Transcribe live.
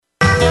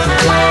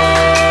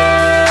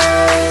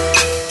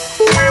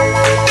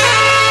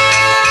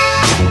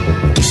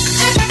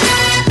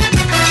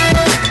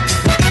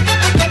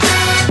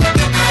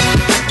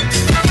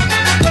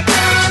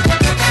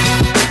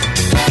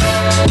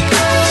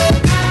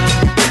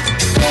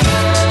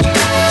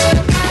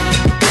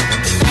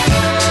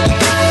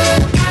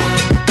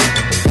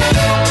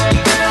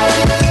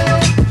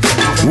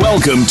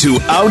Welcome to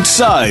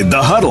Outside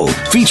the Huddle,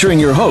 featuring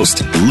your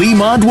host,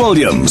 Lemont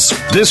Williams.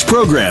 This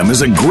program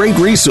is a great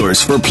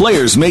resource for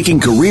players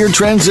making career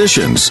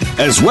transitions,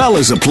 as well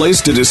as a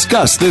place to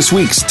discuss this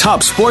week's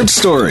top sports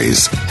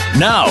stories.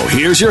 Now,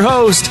 here's your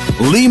host,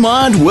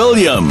 Lemont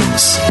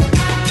Williams.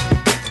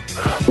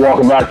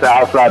 Welcome back to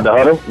Outside the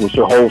Huddle with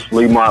your host,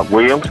 Lemont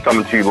Williams,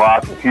 coming to you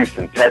live from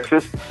Houston,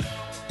 Texas.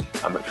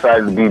 I'm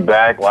excited to be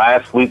back.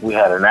 Last week, we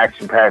had an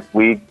action-packed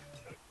week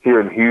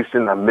here in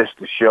Houston. I missed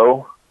the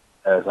show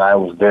as I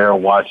was there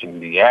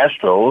watching the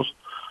Astros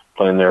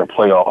playing their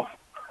playoff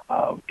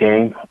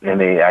game,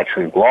 and they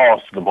actually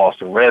lost to the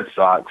Boston Red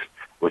Sox,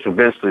 which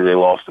eventually they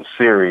lost the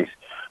series.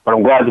 But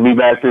I'm glad to be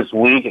back this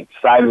week,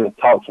 excited to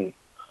talk some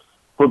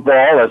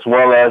football as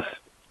well as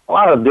a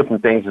lot of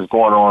different things that's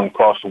going on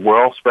across the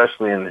world,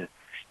 especially in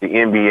the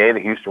NBA.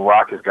 The Houston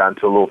Rockets got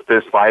into a little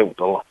fist fight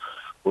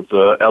with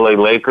the LA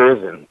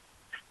Lakers, and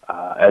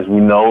as we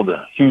know,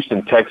 the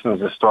Houston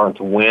Texans are starting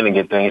to win and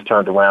get things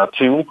turned around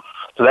too.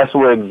 So that's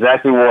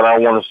exactly what I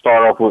want to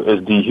start off with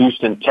is the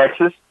Houston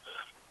Texans.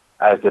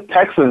 As the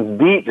Texans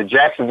beat the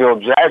Jacksonville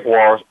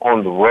Jaguars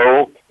on the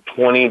road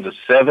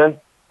 20-7.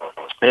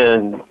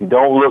 And if you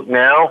don't look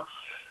now,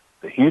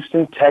 the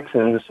Houston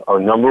Texans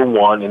are number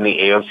one in the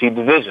AFC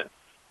division.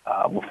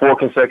 With 4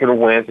 consecutive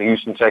wins, the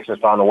Houston Texans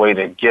found a way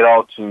to get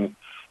out to,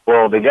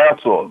 they got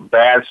out to a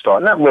bad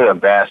start. Not really a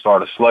bad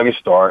start, a sluggish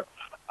start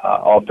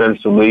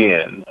offensively,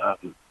 and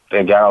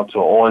they got out to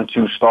an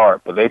 0-2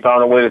 start. But they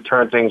found a way to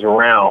turn things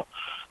around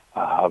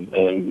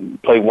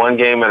and play one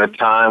game at a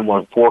time,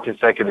 won 4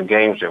 consecutive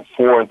games. They're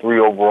 4-3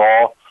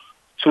 overall,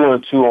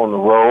 2-2 on the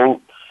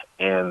road,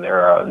 and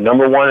they're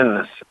number one in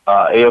the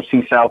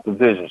AFC South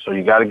division. So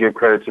you got to give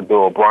credit to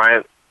Bill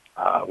O'Brien.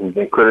 We've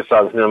been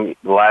criticizing him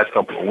the last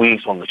couple of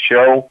weeks on the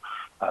show,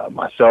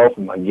 myself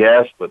and my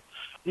guests, but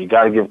you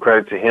got to give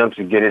credit to him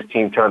to get his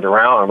team turned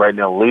around and right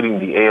now leading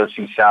the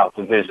AFC South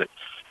division.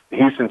 The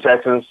Houston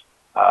Texans,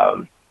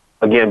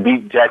 again,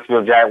 beat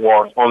Jacksonville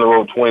Jaguars on the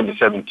road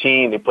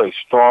 20-17. They played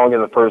strong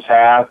in the first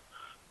half,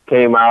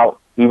 came out,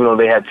 even though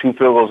they had 2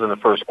 field goals in the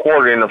first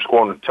quarter, they ended up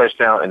scoring a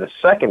touchdown in the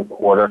second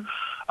quarter.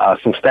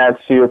 Some stats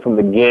here from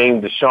the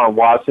game. Deshaun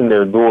Watson,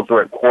 their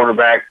dual-threat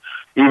quarterback,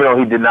 even though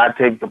he did not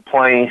take the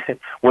plane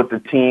with the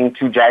team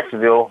to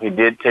Jacksonville, he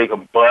did take a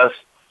bus.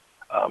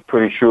 I'm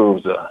pretty sure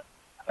it was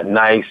a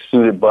nice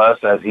suited bus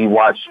as he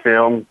watched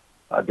film,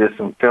 did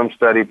some film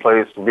study,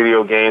 played some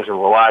video games,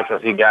 and relaxed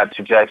as he got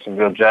to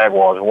Jacksonville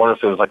Jaguars. I want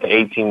to say it was like an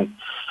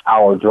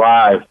 18-hour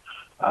drive.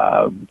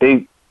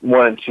 They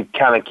wanted to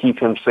kind of keep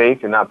him safe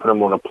and not put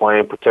him on a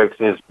plane, protect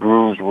his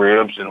bruised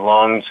ribs and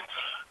lungs,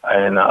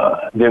 and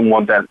didn't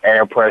want that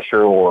air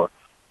pressure or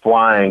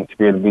flying to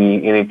be able to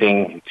be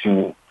anything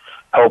to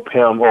help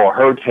him or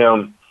hurt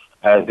him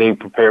as they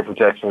prepare for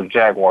Jacksonville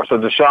Jaguars. So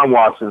Deshaun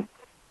Watson,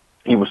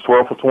 he was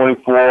 12 for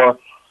 24,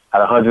 had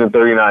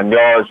 139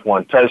 yards,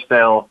 1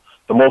 touchdown.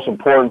 The most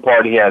important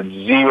part, he had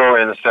 0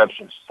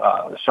 interceptions.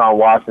 Deshaun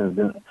Watson has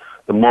been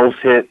the most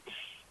hit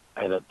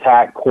and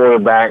attacked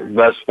quarterback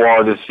thus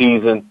far this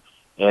season,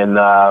 and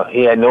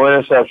he had no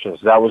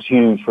interceptions. That was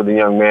huge for the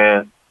young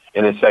man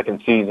in his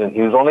second season.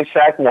 He was only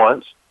sacked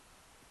once,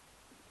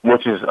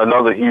 which is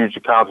another huge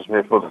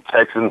accomplishment for the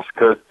Texans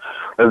because,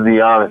 let's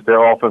be honest,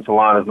 their offensive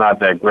line is not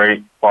that great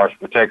as far as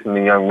protecting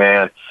the young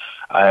man.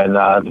 And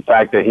the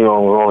fact that he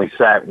was only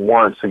sacked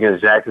once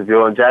against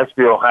Jacksonville, and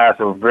Jacksonville has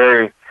a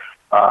very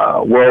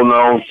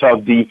well-known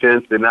tough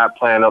defense. They're not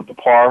playing up to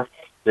par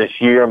this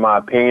year, in my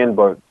opinion,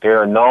 but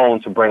they're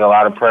known to bring a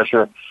lot of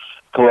pressure.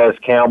 Calais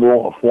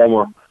Campbell, a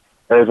former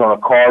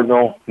Arizona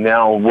Cardinal,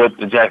 now with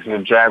the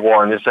Jacksonville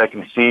Jaguar in his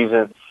second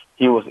season,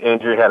 he was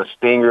injured, had a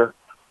stinger.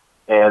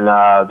 And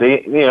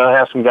they,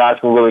 have some guys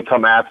who really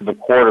come after the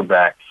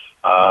quarterback.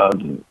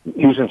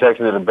 Houston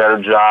Texans did a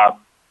better job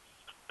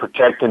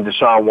protecting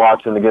Deshaun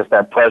Watson against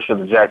that pressure of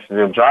the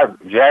Jacksonville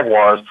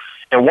Jaguars.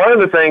 And one of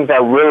the things I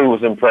really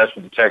was impressed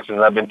with the Texans,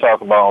 I've been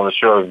talking about on the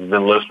show, I've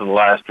been listening the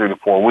last 3 to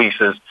 4 weeks,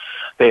 is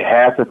they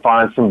had to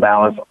find some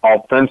balance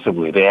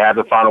offensively. They had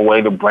to find a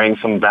way to bring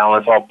some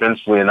balance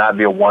offensively and not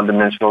be a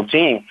one-dimensional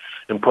team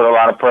and put a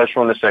lot of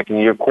pressure on the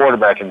second-year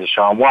quarterback in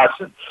Deshaun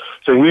Watson.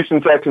 So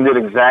Houston Texans did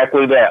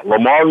exactly that.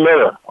 Lamar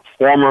Miller, a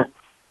former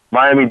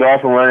Miami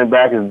Dolphin running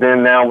back, has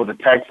been now with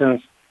the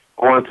Texans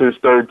going to his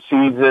 3rd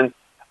season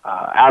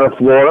out of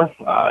Florida.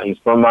 He's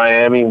from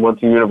Miami,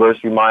 went to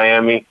University of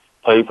Miami,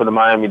 played for the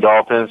Miami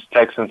Dolphins.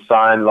 Texans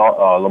signed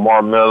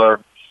Lamar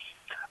Miller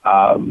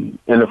in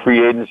the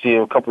free agency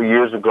a couple of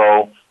years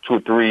ago to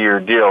a 3-year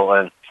deal.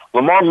 And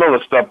Lamar Miller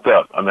stepped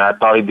up. I mean, I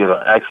thought he did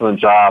an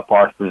excellent job as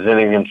far as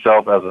presenting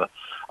himself as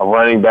a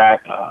running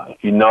back.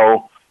 If you've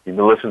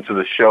been listening to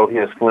the show, he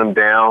has slimmed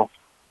down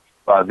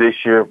this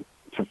year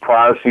to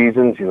prior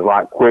seasons. He's a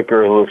lot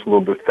quicker. He looks a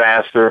little bit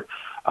faster.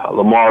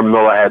 Lamar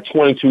Miller had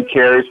 22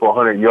 carries for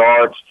 100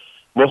 yards.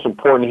 Most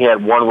important, he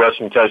had 1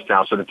 rushing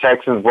touchdown. So the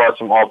Texans brought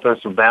some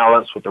offensive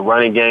balance with the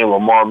running game.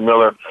 Lamar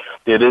Miller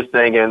did his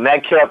thing, and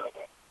that kept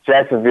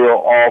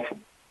Jacksonville off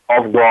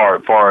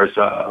guard as far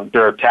as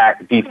their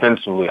attack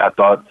defensively. I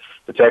thought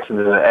the Texans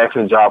did an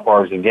excellent job as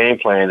far as the game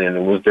plan, and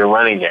it was their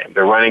running game.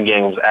 Their running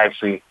game was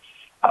actually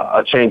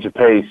a change of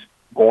pace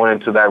going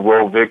into that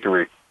road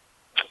victory.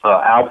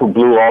 Alfred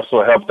Blue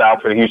also helped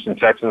out for the Houston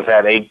Texans,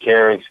 had 8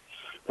 carries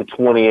for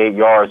 28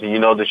 yards. And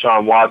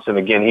Deshaun Watson,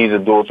 again, he's a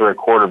dual threat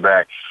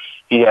quarterback.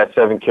 He had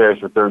 7 carries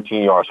for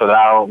 13 yards. So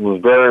I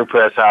was very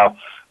impressed how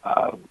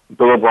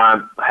Bill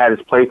O'Brien had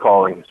his play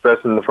calling,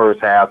 especially in the first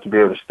half, to be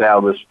able to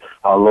establish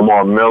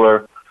Lamar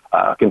Miller,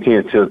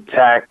 continue to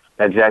attack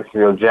that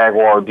Jacksonville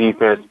Jaguar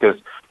defense, because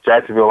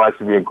Jacksonville likes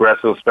to be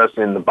aggressive,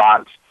 especially in the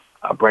box,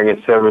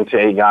 bringing 7 to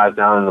 8 guys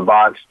down in the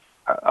box.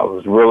 I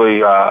was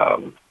really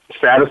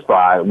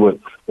satisfied with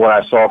what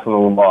I saw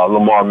from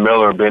Lamar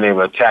Miller, being able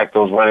to attack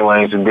those running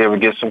lanes and be able to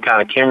get some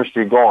kind of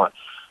chemistry going.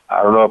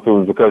 I don't know if it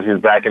was because he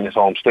was back in his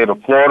home state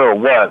of Florida or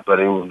what, but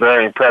it was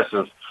very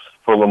impressive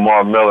for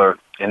Lamar Miller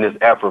in his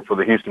effort for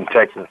the Houston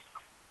Texans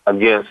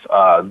against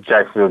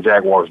Jacksonville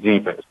Jaguars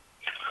defense.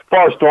 As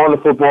far as throwing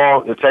the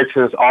football, the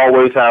Texans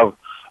always have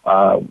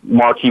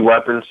marquee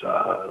weapons.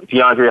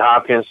 DeAndre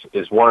Hopkins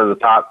is one of the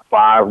top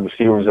 5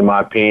 receivers, in my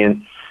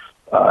opinion,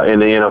 in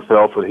the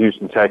NFL for the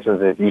Houston Texans.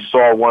 If you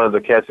saw one of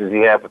the catches he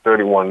had for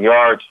 31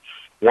 yards,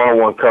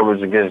 one-on-one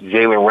coverage against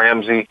Jalen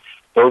Ramsey,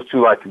 those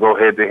two like to go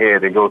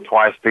head-to-head. They go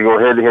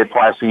head-to-head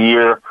twice a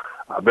year.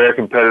 A very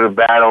competitive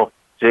battle.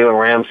 Jalen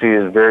Ramsey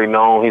is very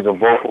known. He's a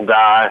vocal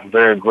guy,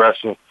 very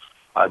aggressive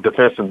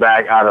defensive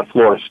back out of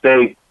Florida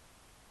State.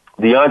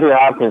 DeAndre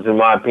Hopkins, in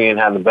my opinion,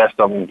 had the best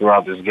of them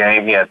throughout this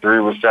game. He had 3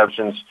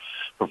 receptions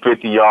for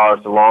 50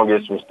 yards. The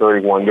longest was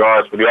 31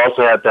 yards, but he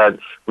also had that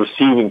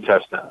receiving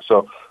touchdown.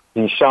 So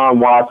Deshaun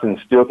Watson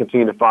still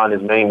continued to find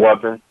his main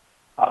weapon,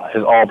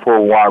 his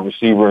all-pro wide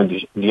receiver,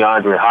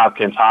 DeAndre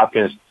Hopkins.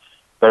 Hopkins,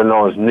 better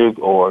known as Nuke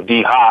or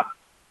D-Hop,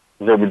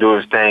 was able to do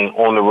his thing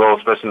on the road,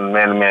 especially in the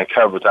man-to-man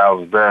coverage. I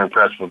was very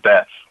impressed with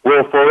that.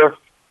 Will Fuller,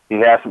 he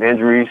had some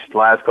injuries the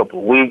last couple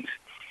of weeks,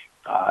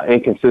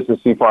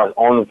 inconsistency as far as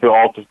on the field,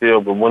 off the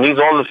field. But when he's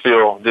on the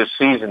field this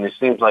season, it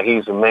seems like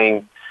he's the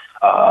main,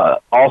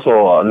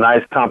 also a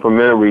nice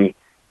complimentary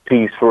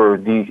piece for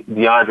for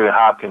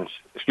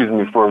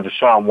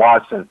Deshaun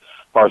Watson as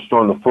far as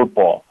throwing the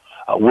football.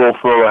 Will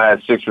Fuller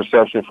had 6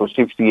 receptions for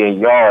 68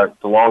 yards,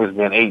 the longest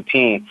being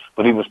 18,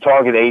 but he was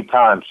targeted 8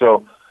 times.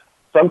 So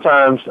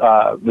sometimes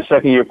the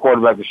second-year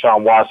quarterback,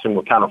 Deshaun Watson,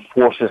 will kind of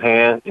force his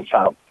hand and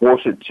try to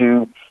force it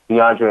to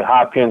DeAndre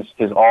Hopkins,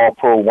 his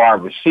all-pro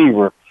wide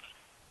receiver.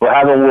 But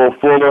having Will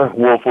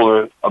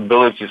Fuller's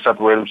ability to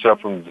separate himself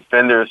from the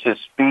defenders, his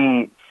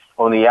speed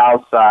on the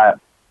outside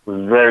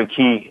was very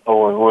key,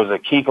 or was a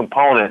key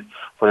component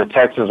for the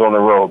Texans on the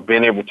road,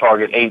 being able to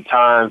target 8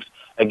 times.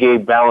 It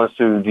gave balance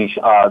to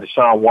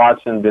Deshaun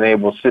Watson, being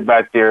able to sit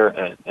back there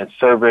and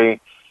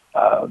survey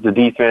the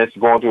defense,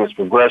 going through his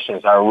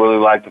progressions. I really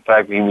like the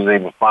fact that he was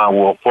able to find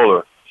Will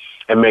Fuller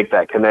and make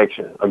that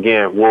connection.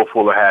 Again, Will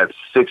Fuller had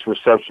 6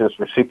 receptions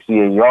for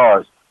 68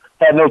 yards.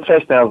 Had no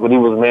touchdowns, but he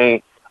was the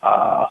main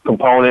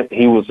component.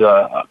 He was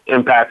an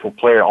impactful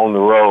player on the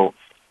road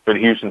for the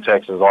Houston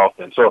Texans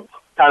offense. So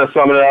kind of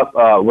summing it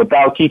up,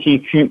 without Kiki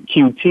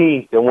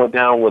QT that went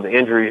down with an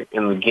injury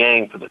in the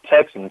game for the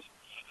Texans,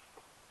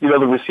 the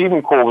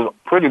receiving core was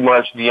pretty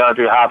much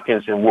DeAndre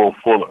Hopkins and Will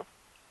Fuller.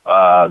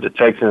 The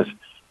Texans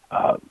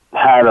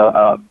had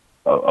got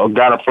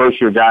a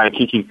first-year guy in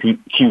Kiki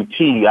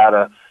QT out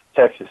of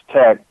Texas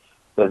Tech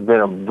that's been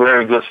a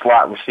very good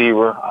slot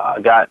receiver.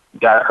 Got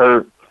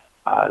hurt.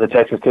 The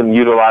Texans couldn't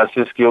utilize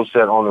his skill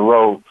set on the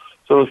road.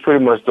 So it was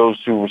pretty much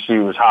those 2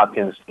 receivers,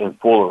 Hopkins and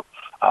Fuller,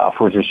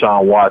 for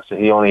Deshaun Watson.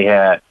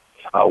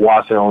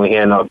 Watson only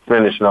ended up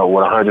finishing up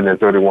with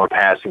 131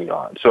 passing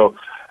yards. So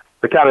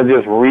to kind of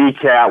just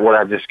recap what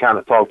I just kind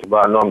of talked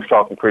about, I know I'm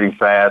talking pretty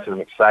fast, and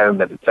I'm excited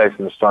that the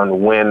Texans are starting to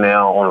win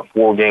now on a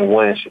 4-game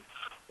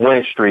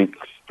winning streak,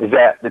 is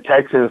that the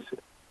Texans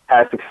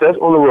had success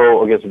on the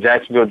road against the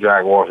Jacksonville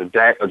Jaguars.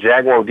 A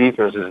Jaguar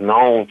defense is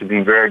known to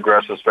be very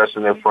aggressive, especially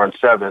in their front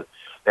 7.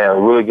 They have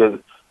a really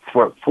good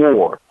front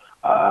 4.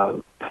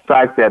 The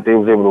fact that they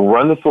was able to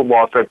run the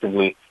football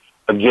effectively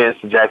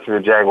against the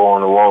Jacksonville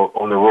Jaguars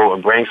on the road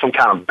and bring some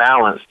kind of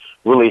balance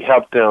really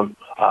helped them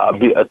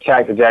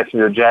attack the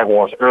Jacksonville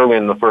Jaguars early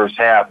in the first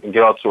half and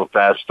get off to a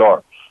fast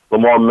start.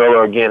 Lamar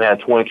Miller, again, had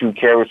 22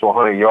 carries for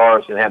 100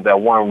 yards and had that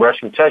 1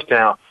 rushing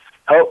touchdown.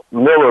 Helped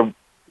Miller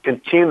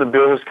continue to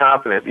build his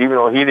confidence, even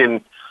though he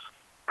didn't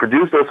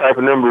produce those type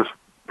of numbers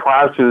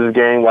prior to this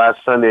game last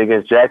Sunday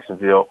against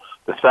Jacksonville.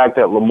 The fact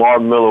that Lamar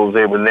Miller was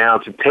able now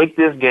to take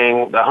this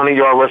game, the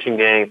 100-yard rushing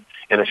game,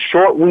 in a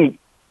short week,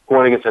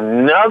 going against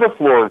another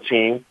Florida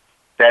team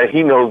that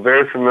he knows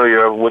very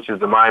familiar of, which is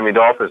the Miami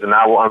Dolphins, and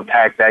I will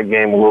unpack that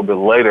game a little bit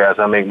later as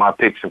I make my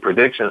picks and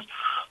predictions.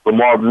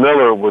 Lamar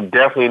Miller would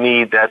definitely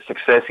need that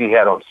success he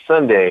had on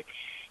Sunday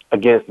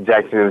against the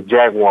Jacksonville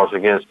Jaguars,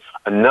 against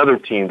another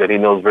team that he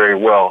knows very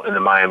well in the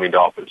Miami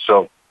Dolphins.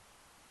 So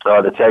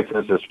the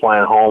Texans is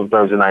playing home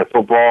Thursday Night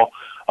Football.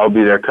 I'll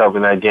be there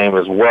covering that game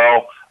as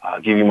well. I'll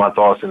give you my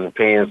thoughts and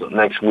opinions on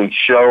next week's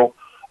show.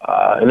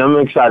 And I'm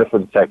excited for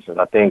the Texans.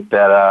 I think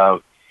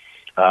that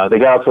they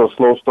got off to a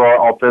slow start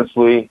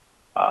offensively.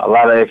 A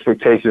lot of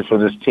expectations for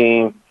this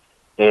team,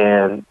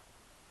 and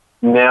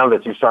now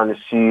that you're starting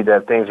to see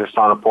that things are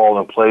starting to fall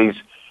in place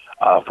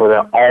for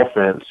their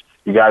offense,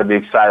 you got to be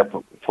excited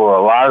for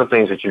a lot of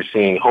things that you're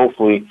seeing.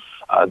 Hopefully,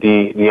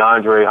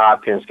 DeAndre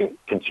Hopkins can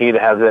continue to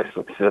have that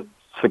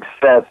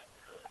success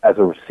as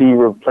a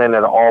receiver, playing at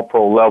an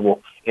all-pro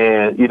level.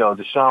 And,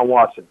 Deshaun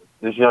Watson,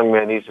 this young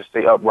man needs to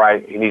stay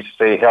upright. He needs to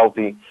stay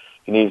healthy.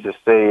 He needs to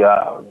stay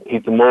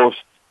he's the most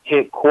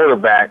hit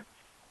quarterback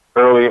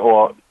early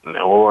or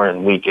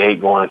in week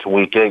 8, going into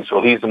week 8.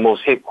 So he's the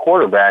most hit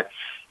quarterback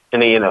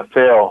in the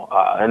NFL.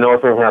 I know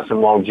if he has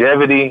some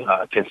longevity,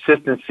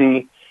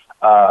 consistency,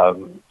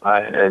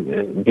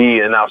 and be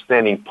an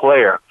outstanding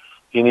player,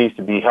 he needs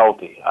to be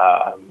healthy.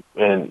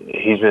 And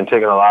he's been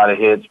taking a lot of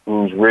hits,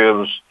 bruised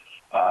ribs,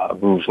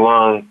 bruised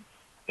lung,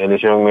 and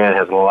this young man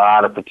has a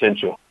lot of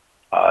potential.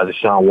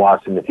 Deshaun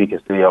Watson, if he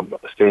can stay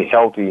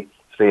healthy,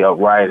 stay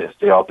upright, and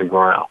stay off the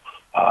ground.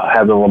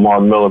 Having Lamar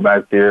Miller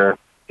back there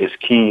is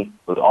key,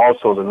 but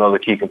also another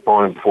key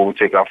component before we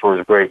take our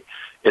first break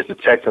is the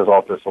Texans'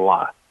 offensive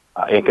line.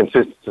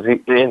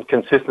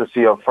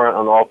 Inconsistency up front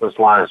on the offensive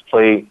line is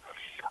played.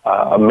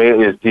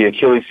 Is the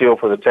Achilles heel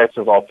for the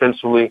Texans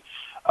offensively.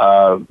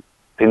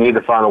 They need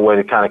to find a way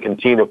to kind of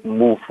continue to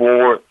move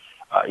forward,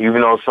 even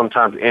though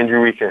sometimes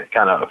injury can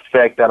kind of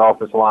affect that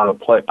offensive line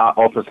play.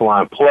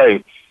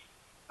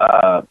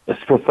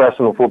 It's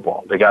professional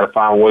football. They got to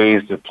find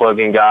ways to plug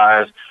in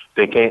guys.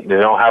 They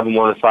don't have them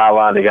on the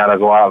sideline. They got to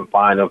go out and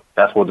find them.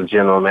 That's what the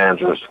general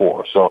manager is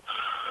for. So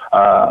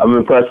I'm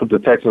impressed with the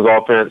Texans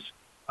offense.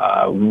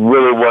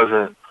 Really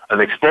wasn't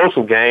an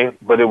explosive game,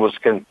 but it was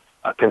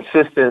a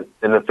consistent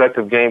and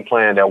effective game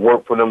plan that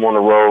worked for them on the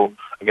road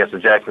against the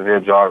Jacksonville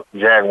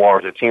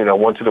Jaguars, a team that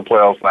went to the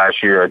playoffs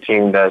last year, a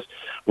team that's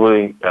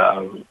really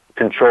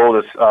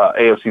controlled the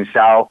AFC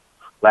South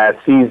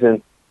last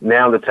season.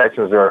 Now the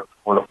Texans are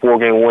on a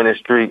 4-game winning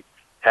streak,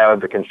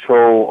 have the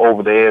control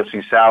over the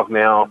AFC South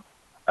now.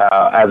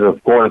 As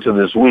of going into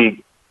this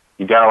week,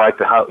 you gotta like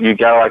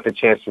the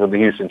chances of the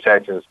Houston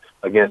Texans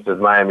against the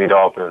Miami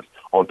Dolphins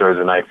on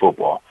Thursday Night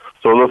Football.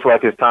 So it looks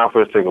like it's time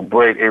for us to take a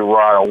break. Hey,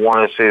 Rod, I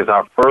want to say it's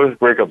our first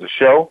break of the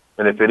show,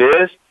 and if it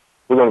is,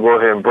 we're going to go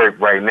ahead and break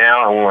right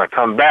now. And when I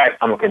come back,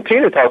 I'm going to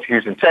continue to talk to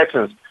Houston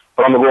Texans,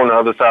 but I'm going to go on the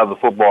other side of the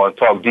football and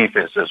talk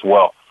defense as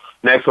well.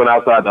 Next one,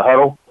 Outside the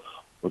Huddle,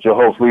 with your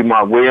host,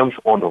 Lemont Williams,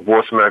 on the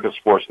Voice America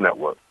Sports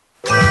Network.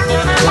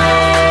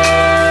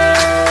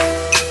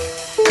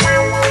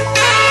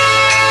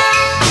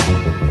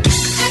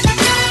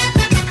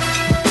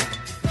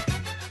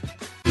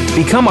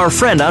 Become our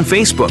friend on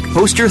Facebook.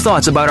 Post your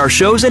thoughts about our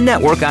shows and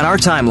network on our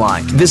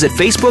timeline. Visit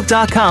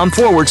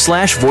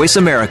Facebook.com/Voice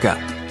America.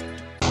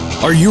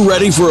 Are you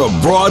ready for a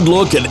broad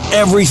look at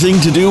everything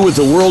to do with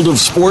the world of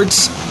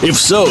sports? If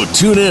so,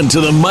 tune in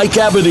to the Mike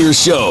Abadir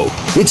Show.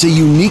 It's a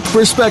unique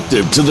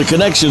perspective to the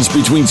connections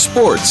between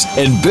sports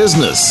and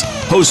business.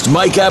 Host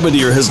Mike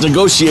Abadir has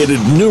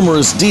negotiated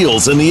numerous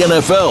deals in the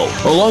NFL.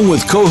 Along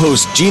with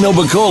co-host Gino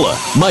Bacola,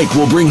 Mike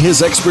will bring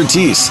his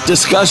expertise,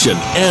 discussion,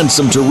 and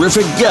some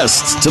terrific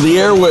guests to the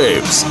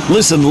airwaves.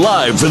 Listen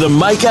live for the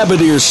Mike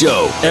Abadir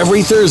Show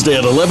every Thursday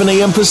at 11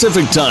 a.m.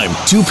 Pacific Time,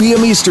 2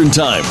 p.m. Eastern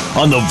Time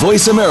on the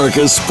Voice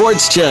America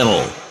Sports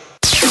Channel.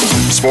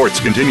 Sports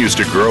continues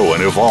to grow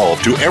and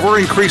evolve to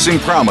ever-increasing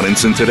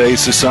prominence in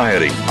today's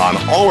society. On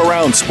All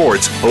Around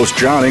Sports, host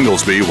John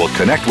Inglesby will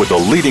connect with the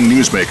leading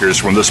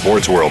newsmakers from the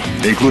sports world,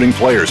 including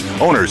players,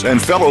 owners, and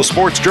fellow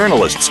sports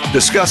journalists,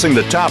 discussing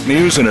the top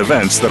news and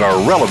events that are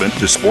relevant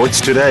to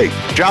sports today.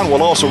 John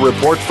will also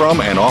report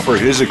from and offer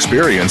his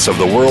experience of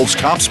the world's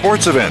top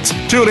sports events.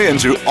 Tune in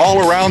to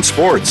All Around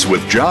Sports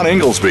with John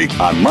Inglesby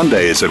on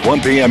Mondays at 1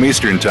 p.m.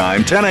 Eastern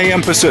Time, 10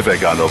 a.m.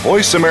 Pacific on the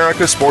Voice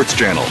America Sports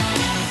Channel.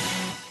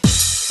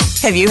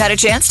 Have you had a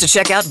chance to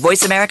check out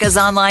Voice America's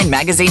online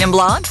magazine and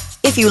blog?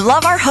 If you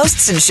love our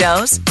hosts and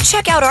shows,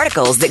 check out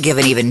articles that give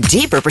an even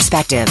deeper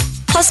perspective.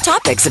 Plus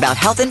topics about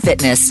health and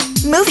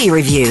fitness, movie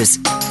reviews,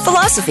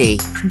 philosophy,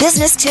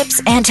 business tips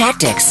and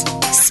tactics,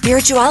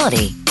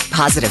 spirituality,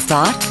 positive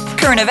thought,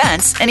 current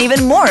events, and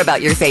even more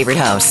about your favorite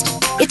host.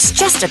 It's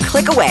just a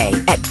click away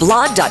at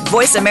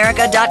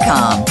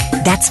blog.voiceamerica.com.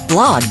 That's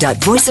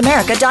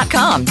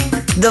blog.voiceamerica.com.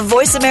 The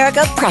Voice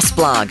America Press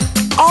Blog.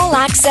 All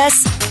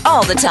access,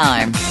 all the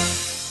time.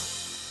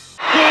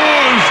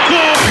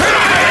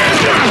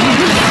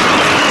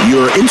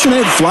 Your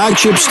internet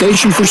flagship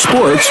station for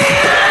sports.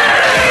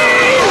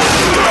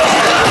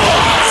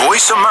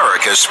 Voice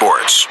America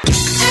Sports.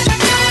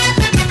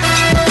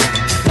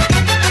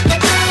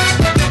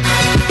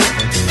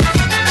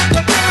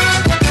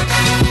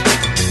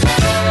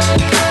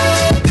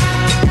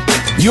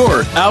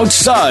 You're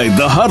Outside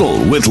the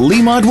Huddle with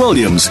Lemont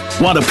Williams.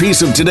 Want a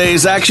piece of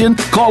today's action?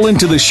 Call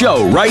into the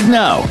show right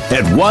now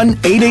at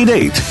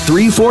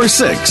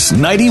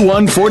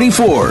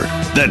 1-888-346-9144.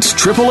 That's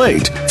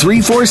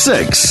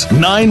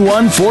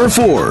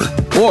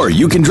 888-346-9144. Or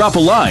you can drop a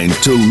line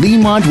to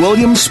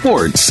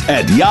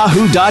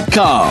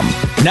LemontWilliamsSports@yahoo.com.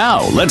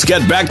 Now, let's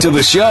get back to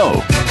the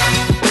show.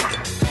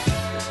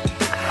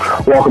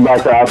 Welcome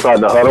back to Outside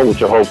the Huddle with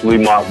your host,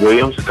 Lemont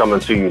Williams, coming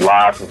to you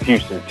live from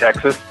Houston,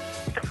 Texas.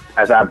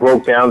 As I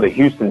broke down the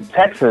Houston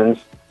Texans'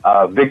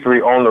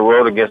 victory on the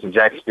road against the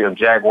Jacksonville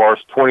Jaguars,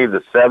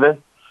 20-7.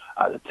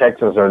 The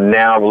Texans are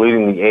now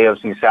leading the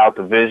AFC South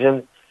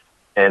Division,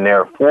 and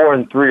they're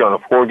 4-3 on a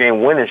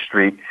 4-game winning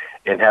streak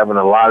and having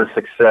a lot of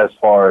success as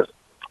far as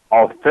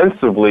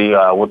offensively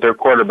with their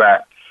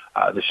quarterback,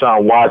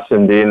 Deshaun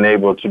Watson, being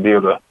able to be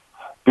able to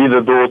be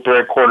the dual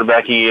threat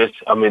quarterback he is.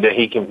 I mean, that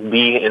he can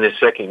be in his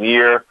second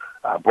year.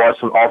 Brought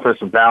some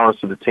offensive balance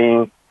to the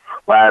team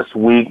last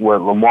week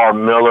with Lamar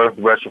Miller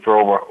rushing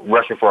for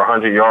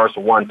 100 yards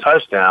and 1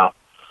 touchdown.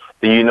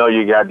 Then you know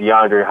you got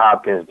DeAndre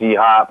Hopkins,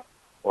 D-Hop,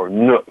 or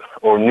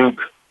Nuke,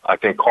 I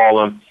can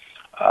call him.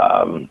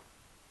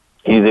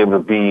 He's able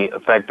to be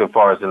effective as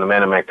far as in the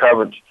man-to-man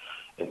coverage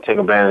and take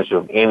advantage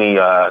of any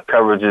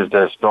coverages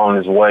that's thrown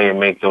his way and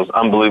make those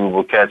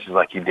unbelievable catches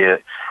like he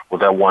did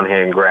with that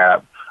one-hand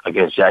grab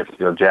against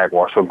Jacksonville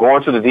Jaguars. So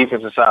going to the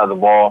defensive side of the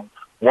ball,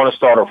 want to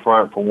start up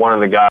front for one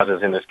of the guys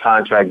that's in his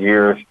contract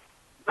year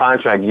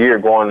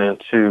going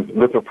into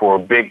looking for a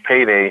big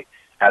payday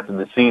after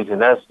the season.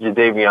 That's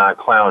Jadeveon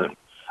Clowney.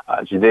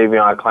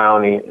 Jadeveon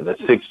Clowney, the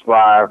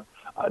 6'5",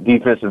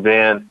 defensive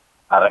end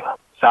out of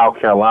South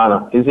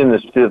Carolina. He's in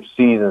his 5th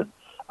season.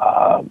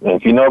 And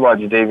if you know about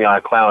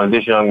Jadeveon Clowney,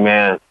 this young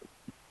man,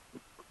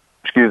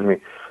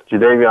 Jadeveon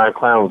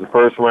Clowney was the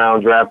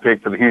first-round draft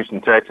pick for the Houston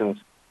Texans.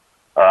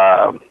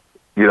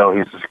 You know,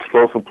 he's an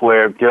explosive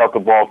player, get off the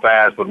ball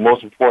fast, but the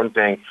most important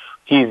thing,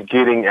 he's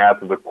getting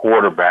after the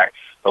quarterback.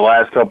 The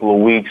last couple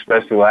of weeks,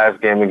 especially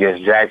last game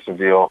against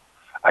Jacksonville,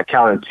 I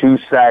counted 2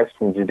 sacks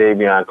from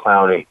Jadeveon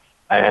Clowney,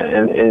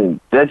 and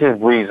that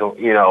just breeds,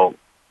 you know,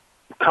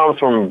 comes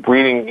from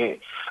breeding.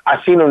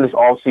 I've seen him this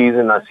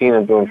offseason. I've seen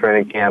him doing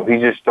training camp.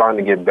 He's just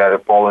starting to get better,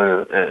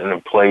 falling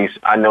in place.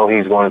 I know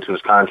he's going into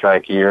his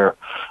contract year.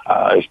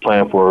 He's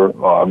playing for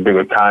a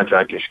bigger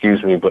contract,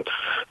 but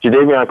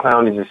Jadeveon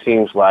Clowney just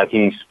seems like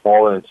he's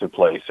falling into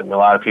place. I mean, a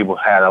lot of people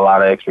had a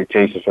lot of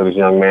expectations for this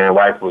young man,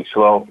 rightfully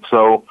so.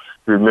 So,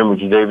 remember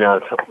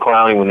Jadeveon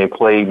Clowney when they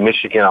played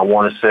Michigan, I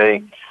want to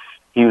say,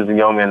 he was the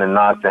young man that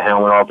knocked the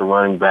helmet off the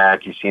running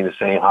back. You've seen the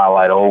same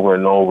highlight over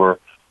and over.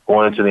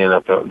 Going into the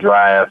NFL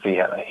draft, he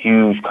had a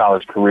huge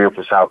college career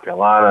for South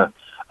Carolina.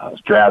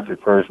 Was drafted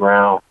first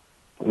round,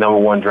 number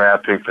 1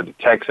 draft pick for the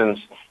Texans.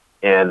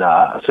 And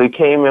so he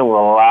came in with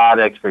a lot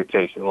of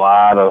expectation, a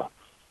lot of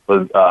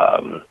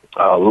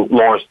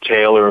Lawrence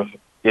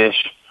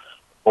Taylor-ish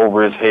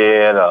over his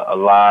head, a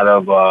lot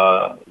of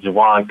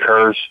Javon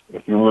Kearse.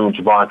 If you remember,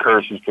 Javon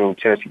Kearse was from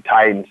Tennessee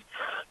Titans.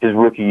 His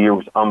rookie year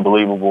was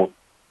unbelievable.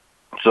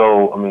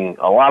 So, I mean,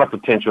 a lot of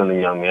potential in the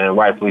young man,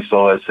 rightfully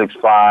so, at 6'5",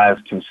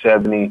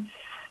 270,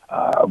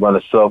 run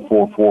a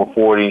sub-4,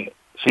 440.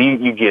 So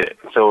you get it.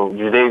 So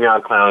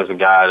Jadeveon Clowney is a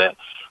guy that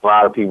a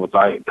lot of people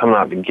thought coming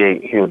out the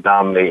gate he would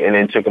dominate, and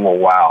then it took him a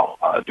while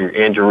through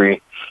injury.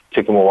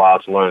 Took him a while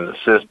to learn the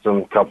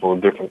system, a couple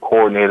of different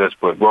coordinators,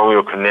 but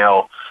Romeo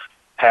Cannell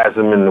has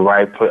him in the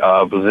right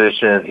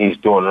position. He's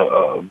doing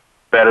a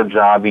better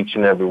job each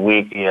and every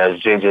week. He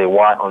has J.J.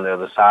 Watt on the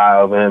other side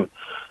of him.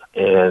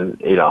 And,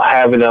 you know,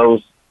 having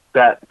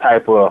that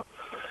type of,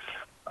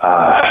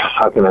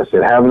 having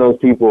those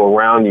people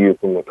around you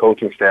from a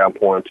coaching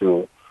standpoint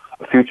to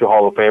a future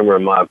Hall of Famer,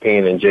 in my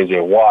opinion, and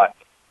J.J. Watt,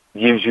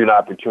 gives you an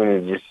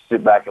opportunity to just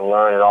sit back and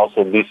learn and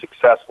also be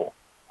successful.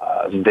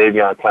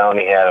 Jadeveon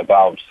Clowney had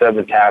about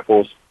 7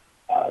 tackles,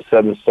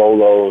 7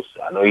 solos.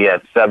 I know he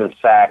had 7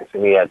 sacks,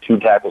 and he had 2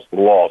 tackles for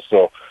loss.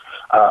 So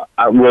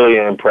I'm really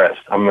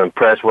impressed. I'm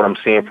impressed what I'm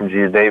seeing from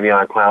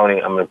Jadeveon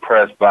Clowney. I'm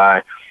impressed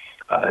by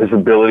his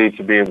ability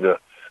to be able to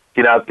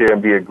get out there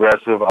and be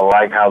aggressive. I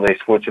like how they're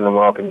switching them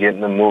up and getting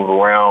them moved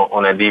around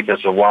on that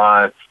defensive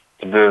line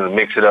to be able to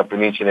mix it up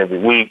in each and every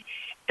week.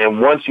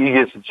 And once he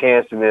gets a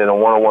chance to be in a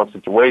one-on-one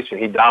situation,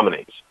 he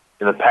dominates.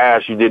 In the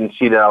past, you didn't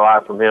see that a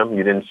lot from him.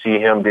 You didn't see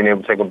him being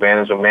able to take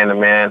advantage of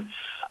man-to-man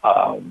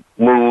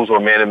moves or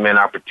man-to-man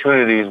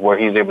opportunities where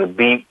he's able to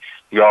beat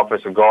the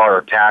offensive guard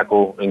or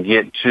tackle and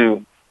get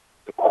to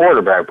the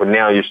quarterback. But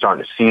now you're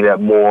starting to see that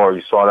more.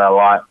 You saw that a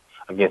lot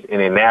against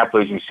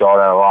Indianapolis. You saw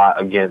that a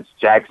lot against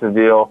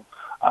Jacksonville.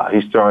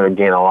 He's starting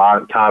to gain a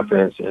lot of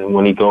confidence, and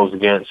when he goes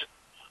against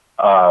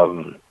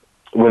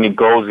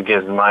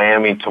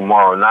Miami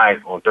tomorrow night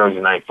on Thursday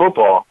Night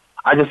Football,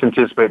 I just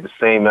anticipate the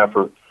same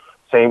effort,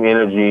 same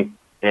energy,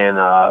 and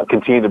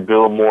continue to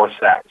build more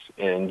sacks.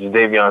 And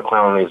Jadeveon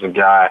Clowney is a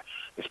guy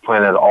that's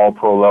playing at an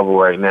all-pro level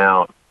right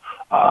now,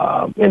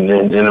 and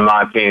in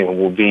my opinion,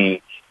 will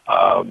be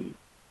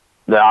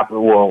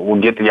will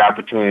get the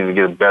opportunity to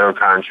get a better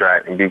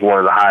contract and be one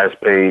of the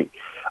highest paid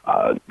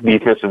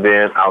defensive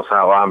ends,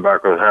 outside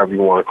linebackers, however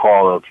you want to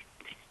call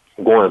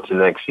them, going into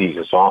next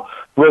season. So I'm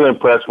really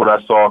impressed with what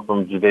I saw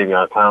from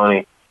Jadeveon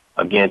Clowney.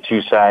 Again,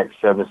 2 sacks,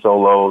 7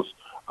 solos,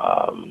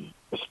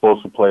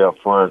 supposed to play up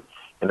front,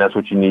 and that's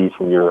what you need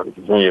from your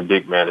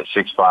big man at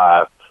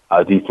 6'5",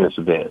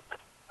 defensive end.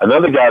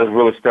 Another guy that's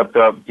really stepped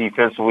up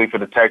defensively for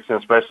the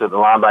Texans, especially at the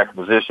linebacker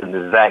position,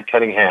 is Zach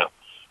Cunningham.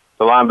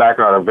 The linebacker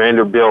out of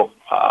Vanderbilt,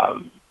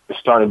 is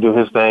starting to do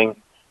his thing.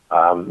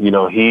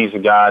 He's a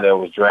guy that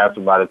was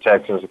drafted by the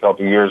Texans a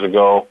couple of years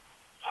ago,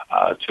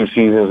 2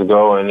 seasons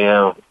ago, and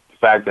the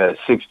fact that at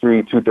 6'3",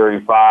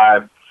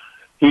 235,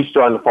 he's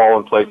starting to fall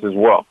in place as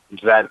well.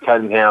 Zach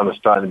Cunningham is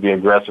starting to be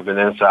aggressive in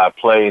inside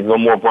play. No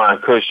more Brian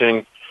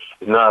Cushing.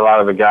 There's not a lot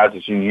of the guys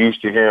that you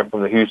used to hearing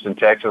from the Houston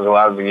Texans. A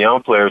lot of the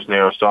young players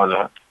now are starting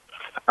to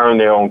earn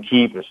their own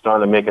keep and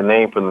starting to make a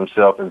name for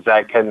themselves, and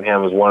Zach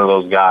Cunningham is one of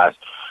those guys.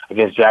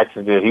 Against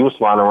Jacksonville, he was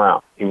flying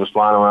around. He was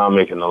flying around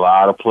making a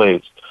lot of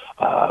plays.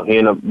 He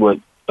ended up with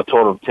a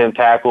total of 10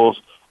 tackles,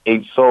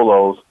 8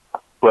 solos,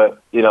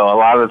 but, a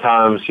lot of the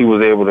times he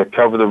was able to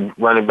cover the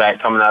running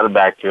back coming out of the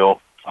backfield.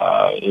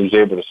 He was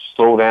able to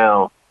slow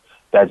down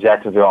that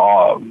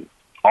Jacksonville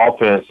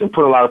offense and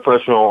put a lot of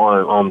pressure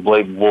on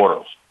Blake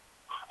Bortles.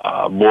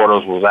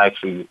 Bortles was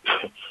actually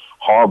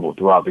horrible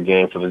throughout the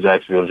game for the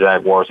Jacksonville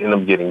Jaguars, ended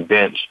up getting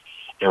benched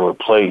and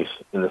replaced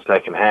in the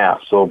second half.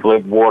 So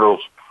Blake Bortles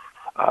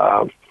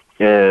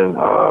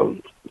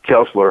and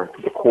Kessler,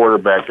 the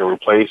quarterback that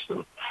replaced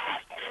him,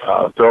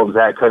 throw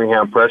Zach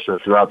Cunningham pressure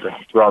throughout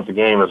the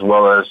game, as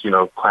well as,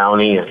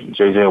 Clowney and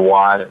J.J.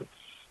 Watt and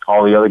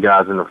all the other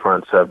guys in the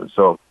front seven.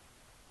 So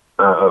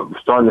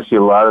starting to see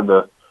a lot of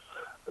the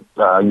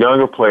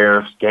younger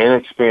players gain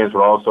experience,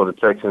 but also the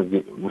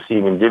Texans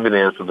receiving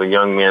dividends for the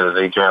young men that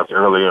they drafted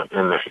earlier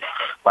in the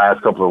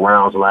last couple of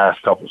rounds, the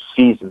last couple of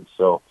seasons.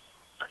 So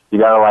you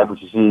got to like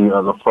what you see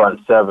on the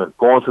front seven.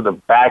 Going to the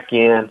back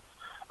end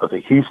of the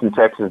Houston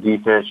Texans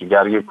defense, you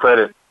got to give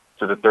credit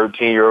to the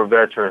 13-year-old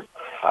veteran,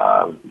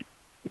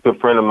 good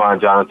friend of mine,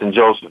 Jonathan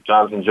Joseph.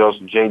 Jonathan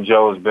Joseph, J.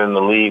 Joe, has been in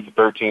the league for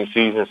 13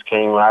 seasons,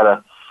 came out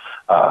of,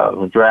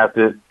 was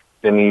drafted,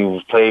 then he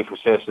was played for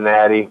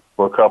Cincinnati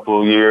for a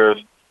couple of years.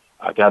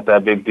 I got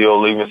that big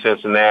deal leaving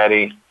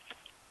Cincinnati,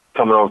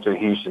 coming over to the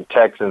Houston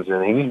Texans,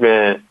 and he's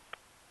been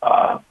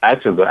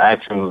actually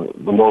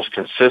the most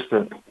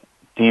consistent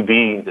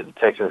DB that the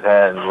Texans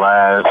had in the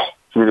last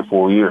 3 to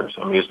 4 years.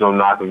 I mean, it's no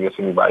knock against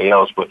anybody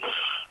else, but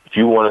if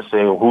you want to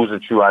say who's the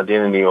true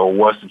identity or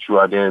what's the true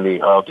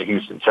identity of the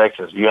Houston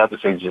Texans, you have to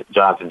say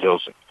Jonathan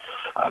Joseph.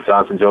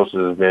 Jonathan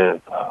Joseph has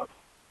been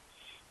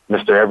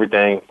Mr.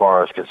 Everything as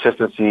far as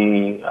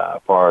consistency, as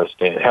far as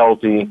staying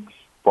healthy,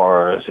 as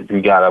far as if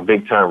you got a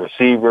big-time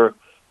receiver,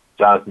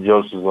 Jonathan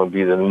Joseph is going to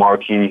be the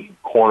marquee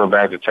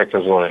cornerback the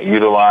Texans are going to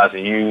utilize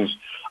and use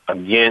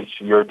against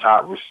your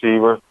top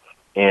receiver.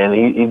 And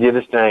he did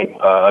his thing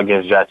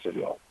against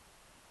Jacksonville.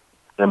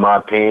 In my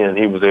opinion,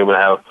 he was able to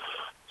have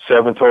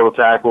 7 total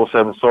tackles,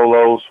 7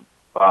 solos,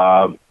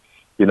 and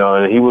he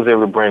was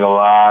able to bring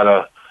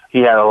he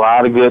had a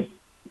lot of good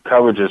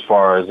coverage as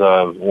far as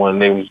when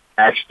they was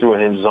actually through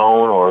in his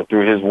zone or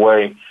through his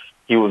way,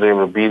 he was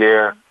able to be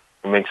there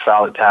and make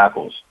solid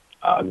tackles,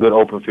 good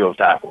open field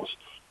tackles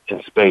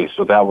in space.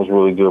 So that was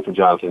really good for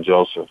Jonathan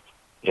Joseph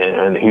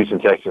and the Houston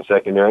Texans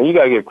secondary. And you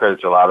got to give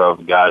credit to a lot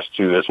of guys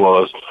too, as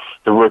well as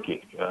the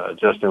rookie,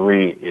 Justin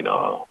Reed,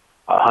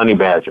 Honey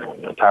Badger,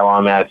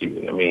 Tyrann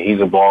Mathieu. I mean,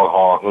 he's a ball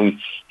hog.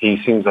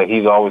 He seems like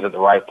he's always at the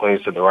right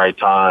place at the right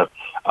time,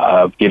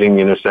 getting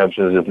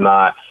interceptions, if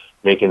not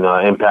making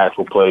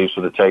impactful plays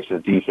for the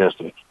Texas defense.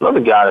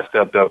 Another guy that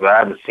stepped up that I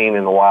haven't seen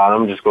in a while,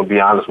 and I'm just going to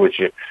be honest with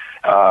you,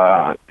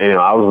 I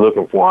was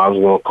looking for him. I was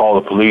going to call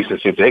the police and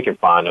see if they can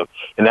find him,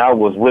 and that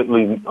was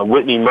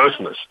Whitney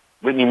Merciless.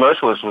 Whitney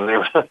Merciless was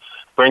able to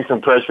bring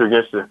some pressure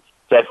against the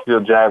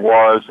Jacksonville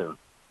Jaguars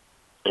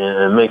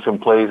and make some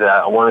plays.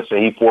 I want to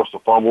say he forced a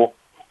fumble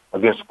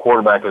against the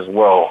quarterback as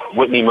well.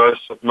 Whitney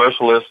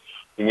Merciless,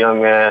 the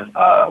young man,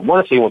 I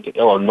want to say he went to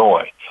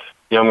Illinois.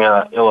 The young man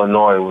at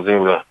Illinois was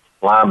able to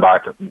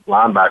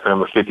linebacker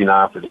number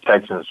 59 for the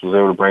Texans, was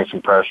able to bring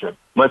some pressure,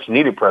 much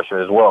needed pressure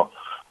as well.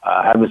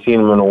 I haven't seen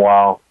him in a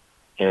while,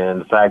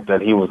 and the fact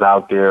that he was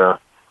out there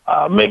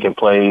making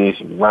plays,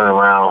 running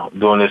around,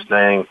 doing this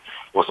thing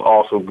was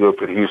also good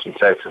for the Houston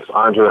Texans.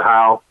 Andre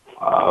Howe,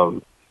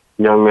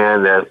 young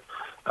man that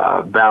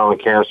battling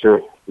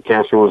cancer. The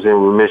cancer was in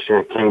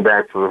remission, came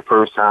back for the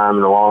first time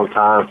in a long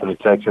time for the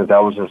Texans.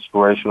 That was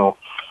inspiring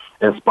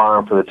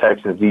for the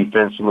Texans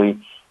defensively.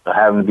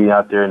 Having to be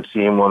out there and see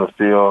him on the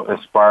field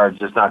inspired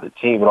just not the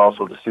team, but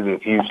also the city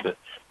of Houston.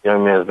 The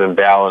young man has been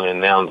battling, and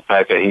now the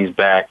fact that he's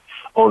back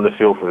on the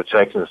field for the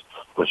Texans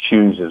was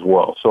huge as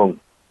well. So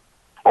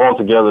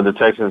altogether, the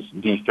Texans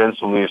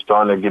defensively is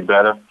starting to get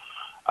better.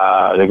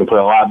 They can play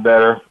a lot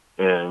better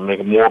and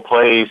make more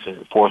plays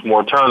and force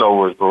more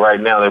turnovers, but right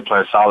now they're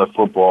playing solid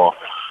football.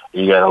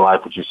 You got to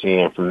like what you're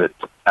seeing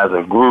as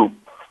a group,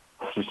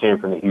 what you're seeing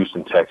from the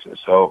Houston Texans.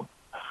 So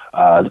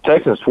the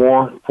Texans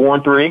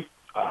 4-3.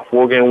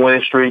 4-game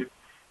winning streak,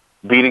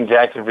 beating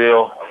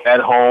Jacksonville at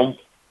home,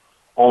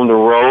 on the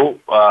road.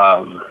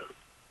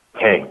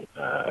 Kind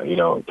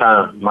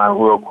of my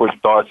real quick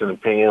thoughts and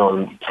opinion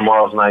on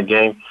tomorrow's night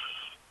game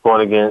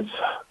going against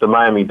the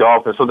Miami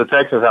Dolphins. So the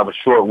Texans have a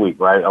short week,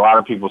 right? A lot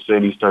of people say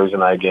these Thursday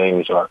night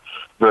games are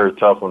very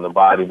tough on the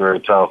body, very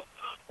tough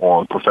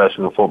on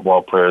professional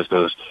football players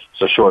because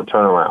it's a short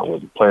turnaround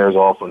with players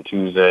off on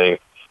Tuesday,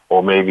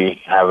 or maybe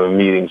having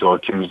meetings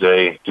on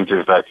Tuesday due to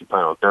the fact you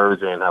play on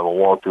Thursday and have a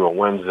walkthrough on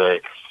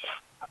Wednesday.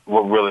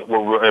 what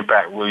real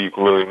impact you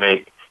can really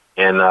make.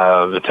 And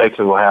the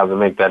Texans will have to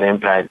make that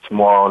impact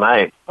tomorrow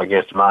night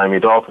against the Miami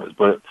Dolphins.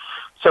 But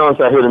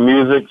sounds I hear the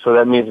music, so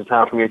that means it's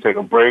time for me to take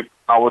a break.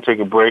 I will take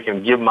a break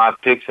and give my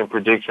picks and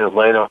predictions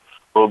later, a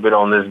little bit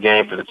on this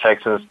game for the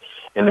Texans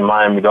and the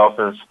Miami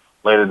Dolphins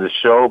later this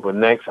show. But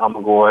next, I'm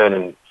going to go ahead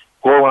and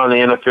go around the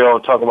NFL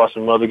and talk about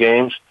some other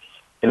games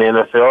in the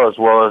NFL as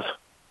well as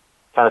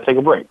kind of take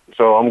a break.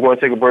 So I'm going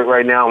to take a break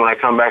right now. When I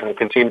come back, and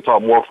continue to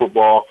talk more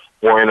football,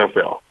 more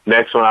NFL.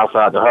 Next on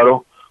Outside the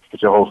Huddle,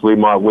 with your host, Lee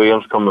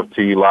Williams, coming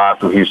to you live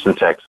from Houston,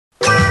 Texas.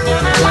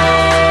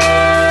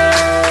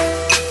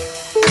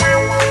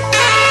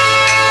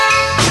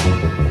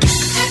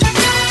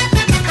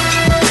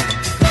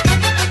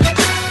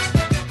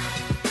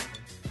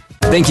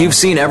 Think you've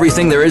seen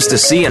everything there is to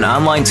see in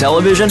online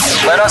television?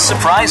 Let us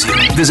surprise you.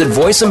 Visit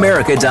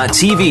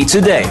voiceamerica.tv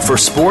today for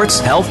sports,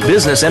 health,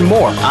 business, and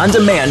more on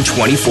demand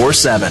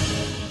 24/7.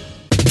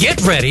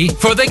 Get ready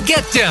for the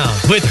Get Down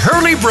with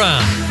Hurley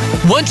Brown.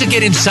 Want to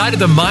get inside of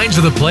the minds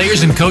of the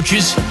players and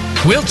coaches?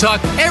 We'll talk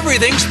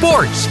everything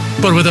sports,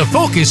 but with a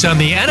focus on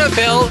the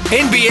NFL,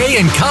 NBA,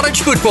 and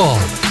college football.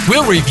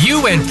 We'll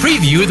review and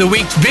preview the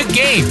week's big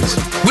games.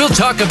 We'll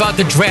talk about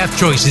the draft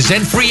choices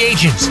and free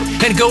agents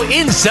and go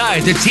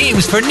inside the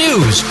teams for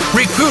news,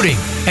 recruiting,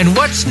 and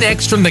what's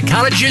next from the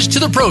colleges to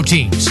the pro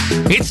teams.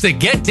 It's the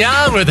Get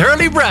Down with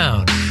Hurley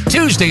Brown.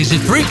 Tuesdays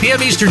at 3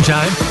 p.m. Eastern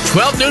Time,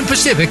 12 noon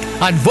Pacific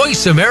on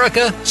Voice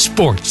America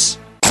Sports.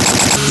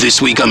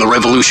 This week on The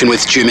Revolution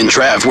with Jim and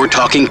Trav, we're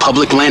talking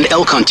public land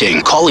elk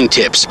hunting, calling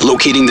tips,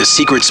 locating the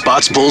secret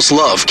spots bulls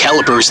love,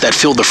 calipers that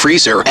fill the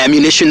freezer,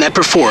 ammunition that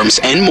performs,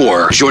 and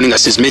more. Joining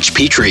us is Mitch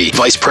Petrie,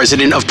 Vice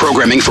President of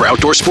Programming for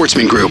Outdoor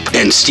Sportsman Group,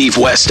 and Steve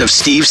West of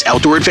Steve's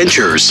Outdoor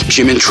Adventures.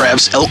 Jim and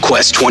Trav's Elk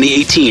Quest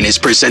 2018 is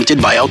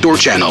presented by Outdoor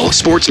Channel,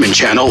 Sportsman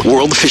Channel,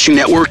 World Fishing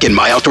Network, and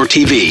My Outdoor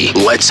TV.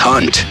 Let's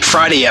hunt.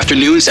 Friday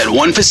afternoons at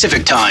 1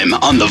 Pacific Time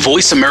on the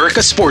Voice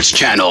America Sports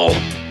Channel.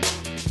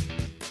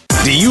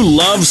 Do you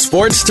love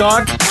sports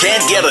talk?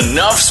 Can't get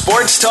enough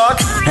sports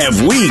talk?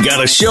 Have we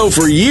got a show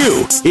for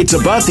you? It's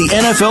about the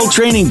NFL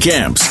training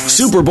camps,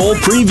 Super Bowl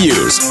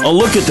previews, a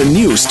look at the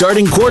new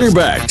starting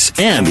quarterbacks,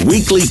 and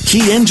weekly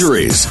key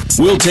injuries.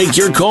 We'll take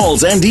your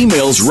calls and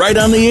emails right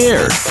on the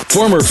air.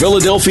 Former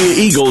Philadelphia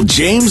Eagle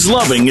James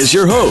Loving is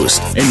your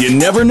host, and you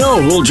never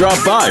know who'll drop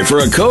by for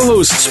a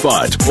co-host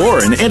spot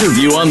or an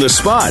interview on the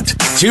spot.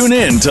 Tune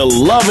in to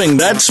Loving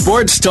That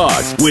Sports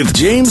Talk with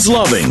James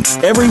Loving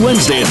every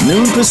Wednesday at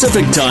noon Pacific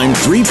Time,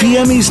 3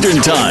 p.m.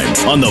 Eastern Time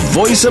on the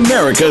Voice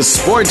America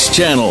Sports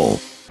Channel.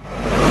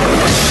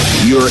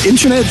 Your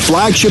internet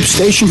flagship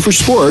station for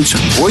sports,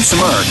 Voice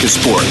America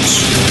Sports.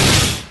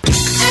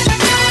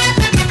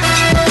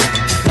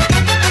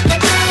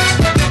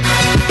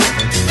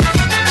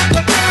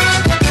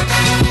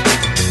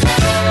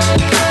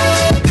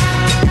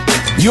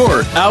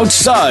 You're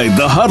Outside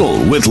the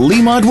Huddle with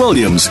Lee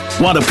Williams.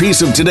 Want a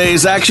piece of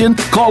today's action?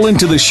 Call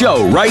into the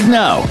show right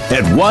now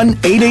at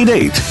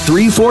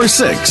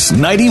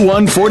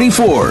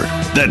 1-888-346-9144.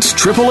 That's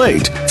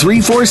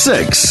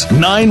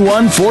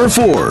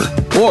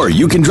 888-346-9144. Or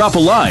you can drop a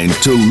line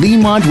to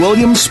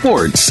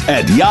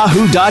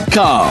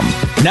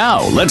LemontWilliamsSports@yahoo.com.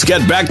 Now, let's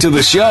get back to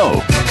the show.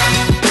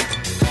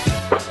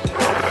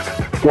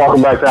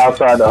 Welcome back to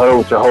Outside the Huddle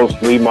with your host,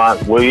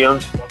 Lemont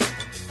Williams.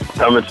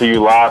 Coming to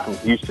you live from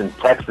Houston,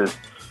 Texas,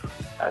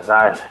 as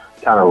I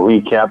kind of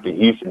recap the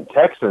Houston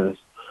Texans'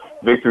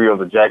 victory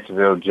over the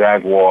Jacksonville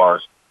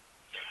Jaguars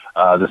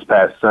this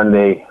past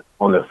Sunday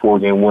on their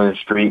 4-game winning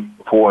streak,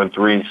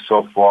 4-3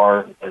 so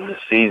far in the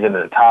season,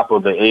 at the top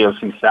of the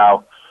AFC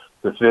South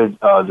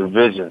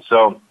division.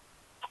 So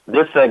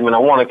this segment, I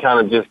want to kind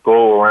of just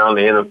go around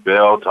the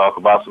NFL, talk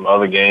about some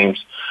other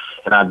games,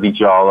 and not beat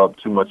y'all up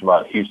too much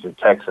about Houston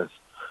Texans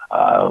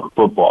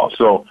football.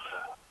 So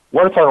I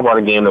want to talk about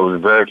a game that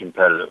was very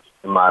competitive,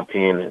 in my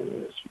opinion,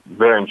 and it's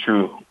very and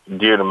true,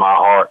 dear to my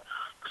heart,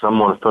 because I'm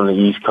from the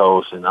East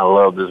Coast, and I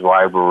love this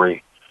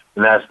rivalry,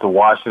 and that's the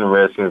Washington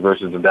Redskins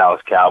versus the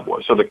Dallas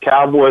Cowboys. So the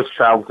Cowboys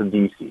traveled to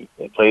D.C.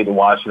 They played the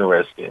Washington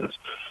Redskins,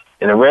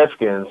 and the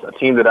Redskins, a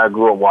team that I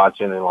grew up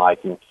watching and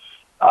liking,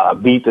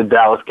 beat the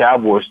Dallas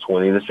Cowboys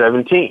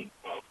 20-17.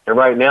 And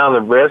right now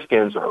the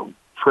Redskins are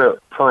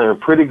playing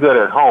pretty good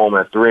at home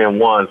at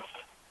 3-1,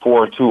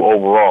 4-2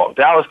 overall.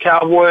 Dallas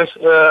Cowboys,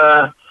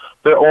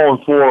 they're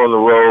 0-4 on the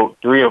road,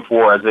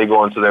 3-4 as they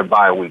go into their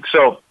bye week.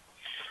 So,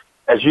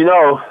 as you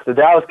know, the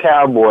Dallas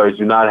Cowboys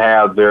do not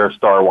have their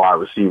star wide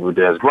receiver,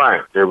 Dez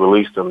Bryant. They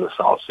released him this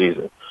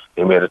offseason.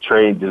 They made a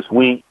trade this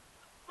week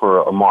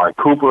for Amari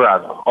Cooper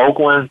out of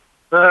Oakland.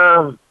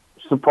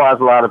 Surprised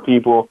a lot of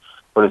people,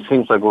 but it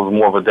seems like it was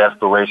more of a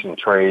desperation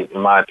trade,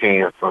 in my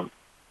opinion, from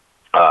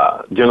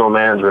general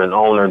manager and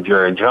owner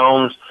Jerry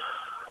Jones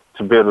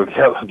to be able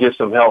to get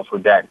some help for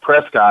Dak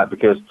Prescott,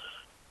 because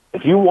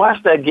if you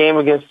watch that game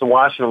against the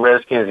Washington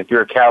Redskins, if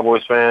you're a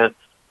Cowboys fan,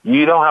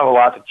 you don't have a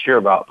lot to cheer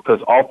about,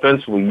 because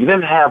offensively, you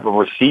didn't have a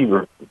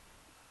receiver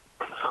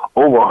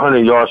over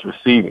 100 yards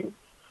receiving.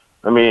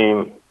 I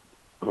mean,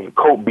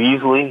 Colt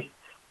Beasley,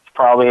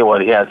 probably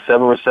he had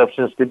 7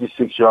 receptions,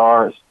 56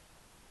 yards.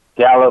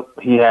 Gallup,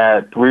 he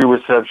had 3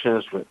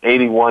 receptions for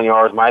 81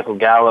 yards. Michael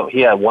Gallup,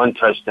 he had 1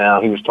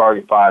 touchdown. He was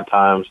targeted 5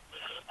 times.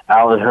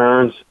 Alan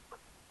Hearns,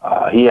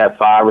 he had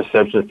 5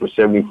 receptions for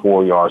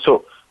 74 yards.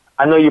 So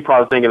I know you're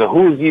probably thinking,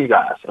 who is these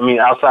guys? I mean,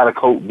 outside of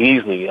Colt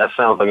Beasley, that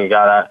sounds like a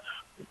guy that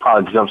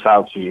probably jumps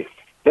out to you.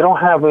 They don't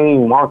have any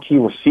marquee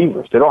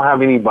receivers. They don't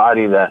have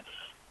anybody that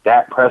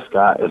Dak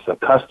Prescott is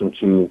accustomed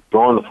to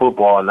throwing the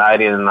football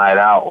night in and night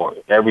out or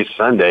every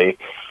Sunday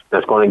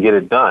that's going to get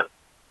it done.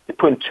 They're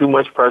putting too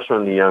much pressure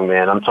on the young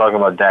man. I'm talking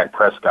about Dak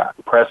Prescott.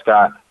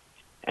 Prescott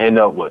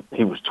ended up with,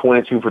 he was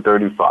 22 for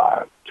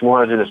 35,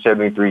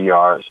 273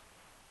 yards,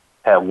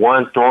 had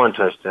 1 throwing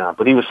touchdown,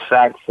 but he was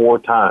sacked 4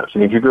 times.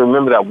 And if you can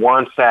remember that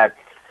 1 sack,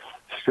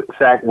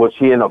 which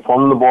he ended up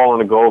fumbling the ball on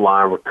the goal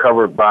line,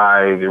 recovered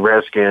by the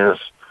Redskins.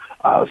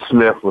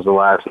 Smith was the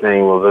last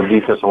thing, was a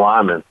defensive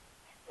lineman.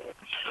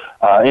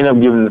 Ended up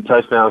giving the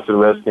touchdowns to the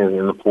Redskins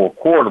in the 4th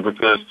quarter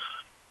because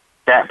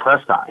Dak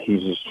Prescott,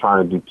 he's just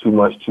trying to do too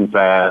much too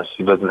fast.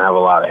 He doesn't have a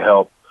lot of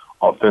help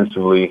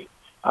offensively.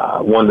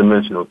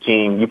 One-dimensional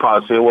team. You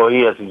probably say, well,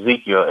 he has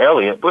Ezekiel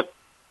Elliott, but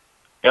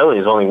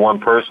Elliott is only one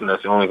person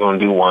that's only going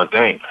to do one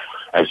thing.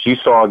 As you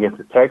saw against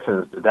the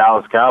Texans, the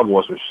Dallas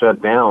Cowboys were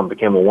shut down,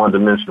 became a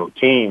one-dimensional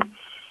team,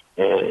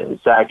 and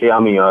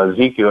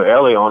Ezekiel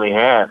Elliott only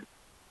had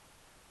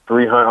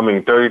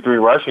 33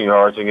 rushing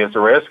yards against the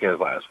Redskins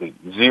last week,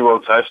 0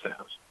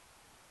 touchdowns.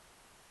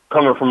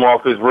 Coming from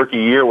off his rookie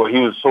year where he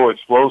was so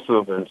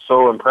explosive and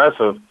so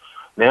impressive,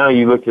 now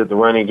you look at the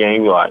running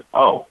game, you're like,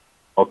 oh,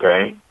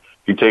 okay.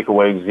 If you take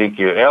away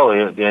Ezekiel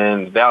Elliott,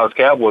 then the Dallas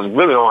Cowboys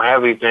really don't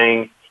have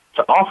anything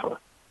to offer.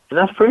 And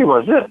that's pretty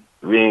much it.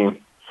 I mean,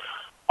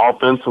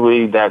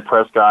 offensively, Dak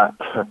Prescott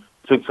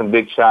took some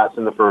big shots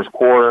in the first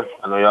quarter.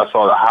 I know y'all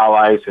saw the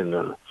highlights and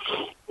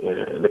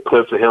the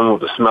clips of him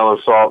with the smell of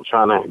salt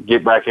trying to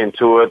get back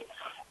into it.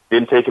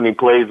 Didn't take any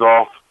plays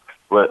off.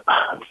 But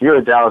if you're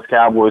a Dallas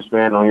Cowboys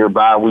fan on your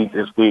bye week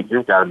this week,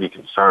 you've got to be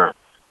concerned.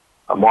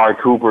 Amari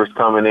Cooper's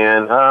coming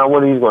in.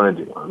 What are he going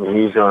to do? I mean,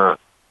 he's going to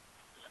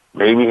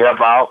maybe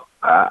help out.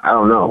 I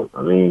don't know.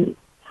 I mean,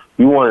 if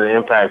you wanted an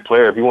impact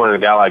player, if you wanted a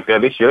guy like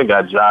that, they should have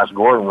got Josh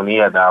Gordon when he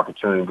had the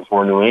opportunity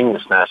before New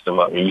England snatched him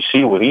up. And you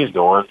see what he's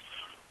doing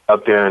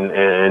up there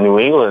in New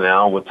England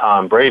now with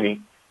Tom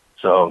Brady.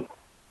 So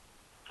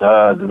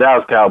the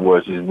Dallas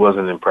Cowboys just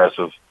wasn't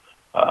impressive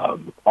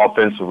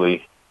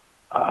offensively.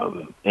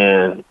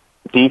 And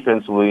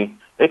defensively,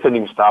 they couldn't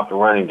even stop the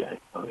running game.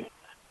 I mean,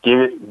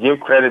 give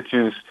credit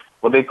to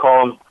what they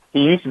call him.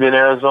 He used to be in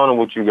Arizona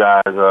with you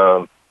guys,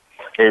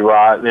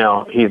 A-Rod.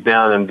 Now he's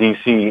down in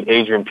D.C.,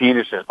 Adrian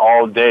Peterson,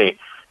 all day.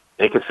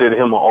 They consider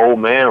him an old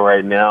man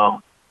right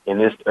now in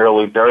his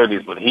early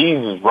 30s, but he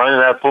was running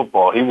that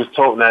football. He was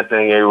toting that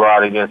thing,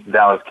 A-Rod, against the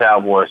Dallas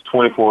Cowboys.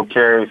 24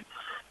 carries,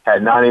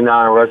 had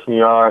 99 rushing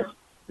yards.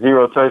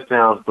 0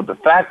 touchdowns, but the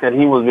fact that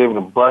he was able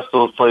to bust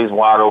those plays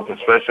wide open,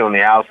 especially on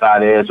the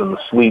outside edge on the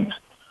sweeps,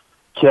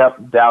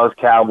 kept Dallas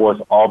Cowboys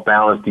all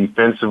balanced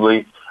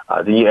defensively.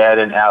 Then you add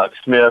in Alex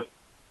Smith.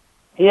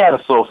 He had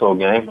a so-so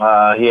game.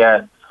 He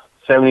had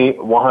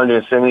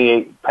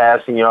 178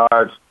 passing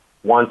yards,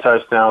 1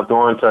 touchdown,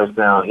 throwing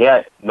touchdown. He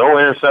had no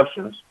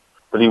interceptions,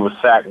 but he was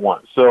sacked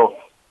once. So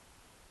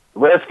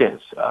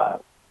Redskins,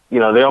 they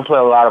don't play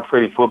a lot of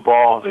pretty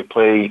football. They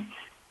play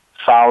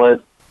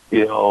solid,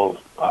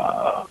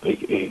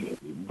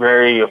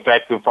 very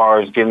effective as far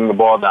as getting the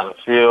ball down the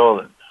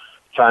field and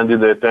trying to do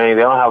their thing.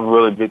 They don't have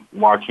really big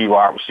marquee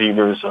wide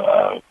receivers.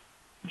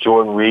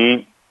 Jordan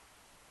Reed,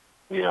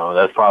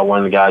 that's probably one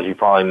of the guys you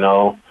probably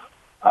know.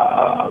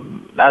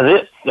 That's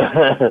it.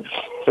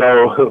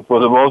 So for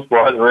the most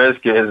part, the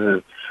Redskins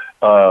is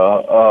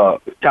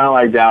kind of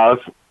like Dallas.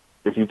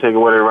 If you take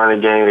away their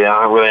running game, they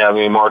don't really have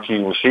any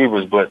marquee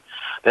receivers, but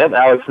they have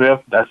Alex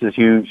Smith. That's just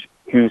huge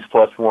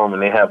plus for them,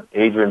 and they have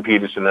Adrian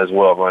Peterson as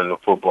well running the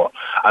football.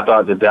 I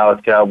thought the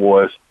Dallas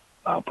Cowboys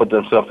put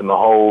themselves in the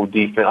whole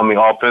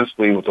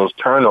offensively with those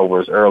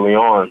turnovers early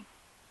on,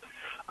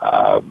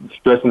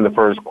 especially in the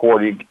first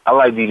quarter. I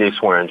like DJ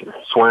Swearinger.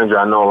 Swearinger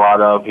I know a lot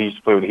of. He used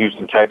to play with the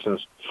Houston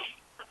Texans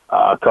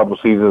a couple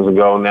seasons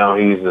ago. Now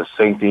he's a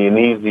safety, and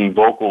he's the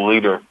vocal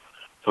leader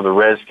for the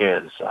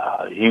Redskins.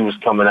 He was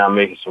coming out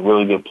making some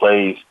really good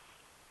plays,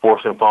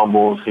 forcing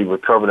fumbles. He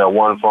recovered that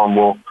 1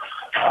 fumble.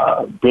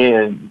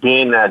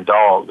 Being that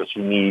dog that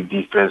you need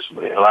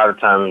defensively. A lot of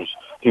times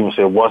people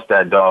say, what's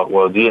that dog?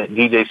 Well,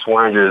 DJ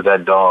Swearinger is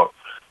that dog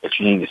that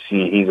you need to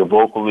see. He's a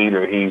vocal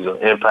leader. He's an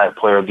impact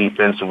player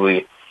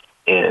defensively,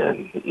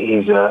 and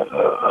he's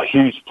a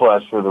huge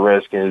plus for the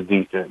Redskins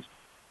defense.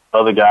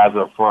 Other guys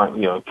up front,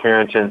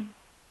 Kerrigan,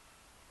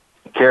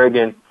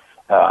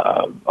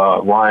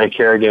 Ryan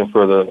Kerrigan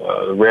for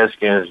the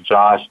Redskins,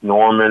 Josh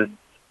Norman.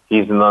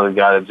 He's another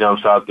guy that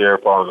jumps out there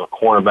from a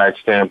cornerback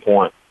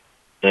standpoint.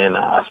 And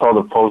I saw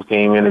the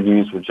post-game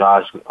interviews with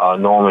Josh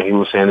Norman. He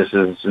was saying this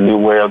is a new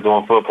way of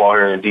doing football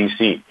here in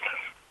D.C.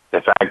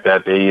 The fact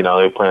that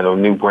they're playing a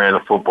new brand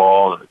of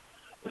football, and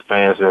the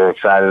fans are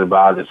excited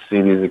about it, the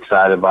city is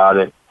excited about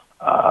it,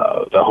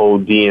 the whole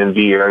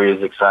DMV area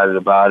is excited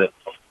about it.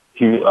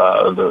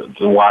 the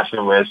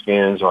Washington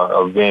Redskins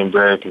are being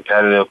very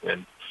competitive,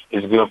 and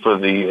it's good for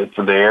the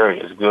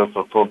area. It's good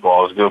for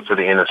football. It's good for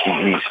the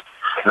NFC East,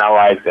 and I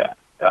like that.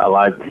 I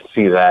like to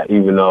see that,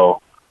 even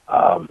though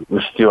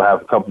we still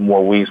have a couple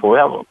more weeks. Well, we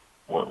have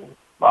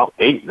about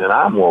 8 to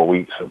 9 more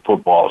weeks of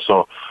football,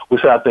 so we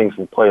see how things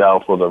will play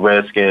out for the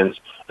Redskins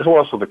as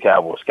well as for the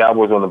Cowboys.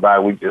 Cowboys on the bye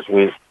week this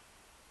week.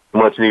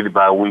 Much needed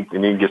bye week. They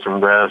need to get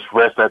some rest.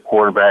 Rest that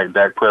quarterback,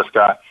 Dak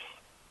Prescott.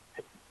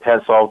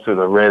 Hats off to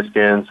the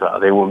Redskins.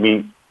 They will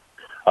meet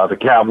the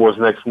Cowboys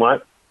next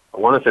month. I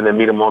want to say they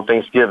meet them on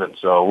Thanksgiving,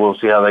 so we'll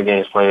see how that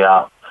game's play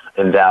out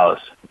in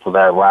Dallas for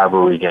that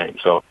rivalry game.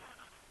 So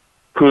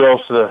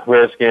kudos to the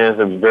Redskins.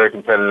 It was a very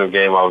competitive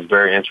game. I was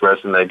very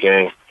interested in that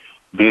game,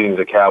 beating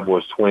the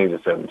Cowboys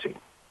 20-17.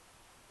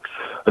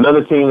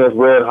 Another team that's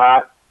red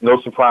hot,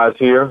 no surprise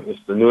here, is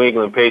the New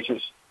England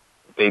Patriots.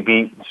 They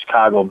beat the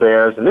Chicago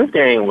Bears, and this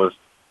game was,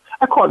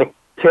 I caught the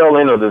tail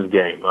end of this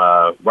game.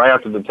 Right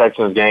after the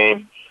Texans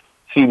game,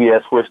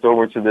 CBS switched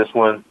over to this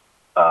one,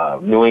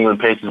 New England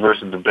Patriots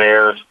versus the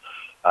Bears.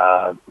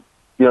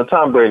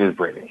 Tom Brady is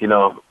Brady.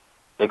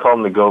 They call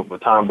him the GOAT,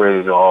 but Tom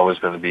Brady is always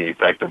going to be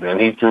effective. And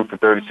he threw for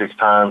 36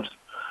 times,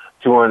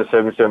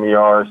 277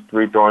 yards,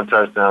 3 throwing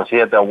touchdowns. He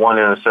had that 1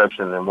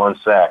 interception and 1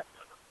 sack.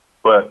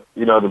 But,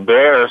 the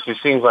Bears, it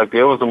seems like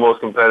they was the most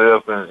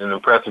competitive and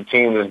impressive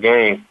team in this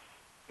game,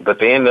 but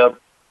they ended up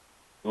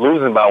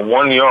losing by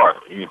 1 yard.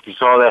 You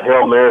saw that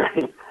Hail Mary.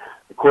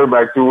 The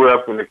quarterback threw it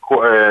up, and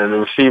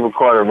the receiver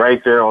caught it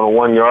right there on the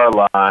 1 yard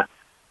line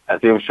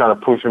as they was trying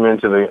to push him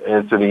into the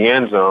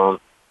end zone.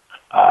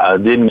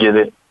 Didn't get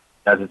it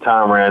as the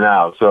time ran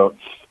out. So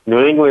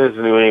New England is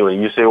New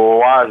England. You say, well,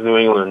 why is New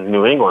England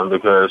New England?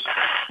 Because,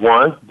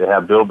 1, they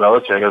have Bill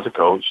Belichick as a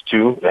coach.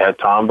 2, they have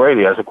Tom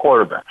Brady as a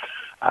quarterback.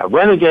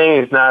 Running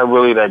game is not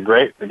really that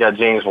great. They got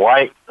James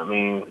White. I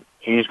mean,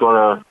 he's going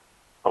to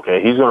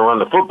run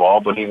the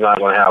football, but he's not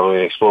going to have an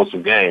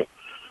explosive game.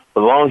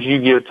 But as long as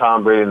you give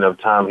Tom Brady enough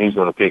time, he's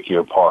going to pick you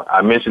apart.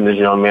 I mentioned this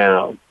young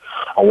man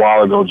a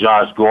while ago,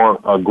 Josh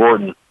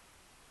Gordon,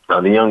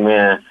 the young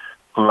man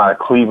from the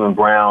Cleveland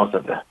Browns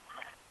that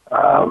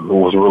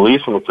was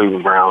released from the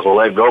Cleveland Browns or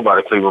let go by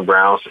the Cleveland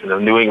Browns, and the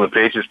New England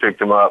Patriots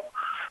picked him up.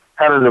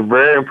 Had a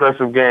very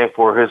impressive game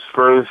for his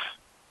first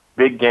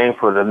big game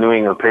for the New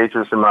England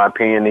Patriots, in my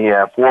opinion. He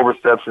had 4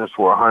 receptions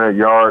for 100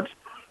 yards,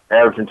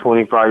 averaging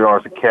 25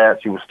 yards a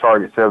catch. He was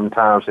targeted 7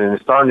 times, and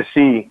it's starting to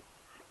see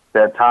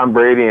that Tom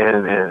Brady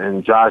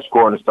and Josh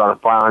Gordon started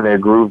finding their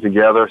groove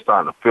together,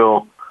 starting to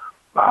feel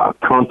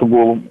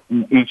comfortable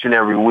each and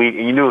every week.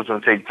 And you knew it was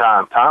going to take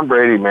time. Tom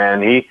Brady,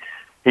 man, he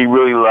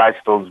really likes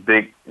those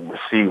big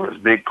receivers,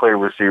 big play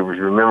receivers.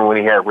 You remember when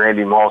he had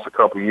Randy Moss a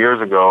couple of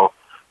years ago,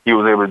 he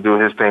was able to do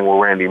his thing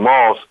with Randy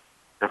Moss.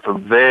 And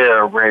from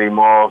there, Randy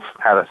Moss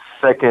had a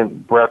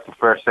second breath of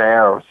fresh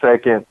air, or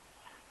second,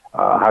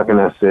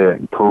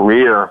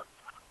 career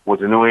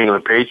with the New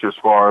England Patriots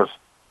as far as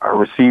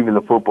receiving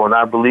the football. And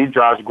I believe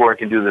Josh Gordon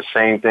can do the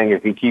same thing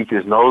if he keeps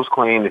his nose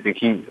clean, if he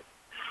keeps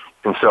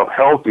himself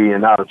healthy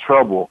and out of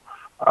trouble.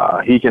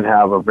 He can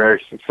have a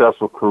very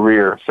successful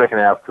career,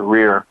 second-half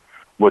career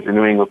with the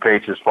New England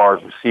Patriots as far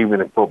as receiving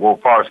the football,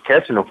 as far as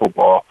catching the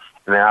football,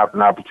 and they have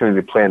an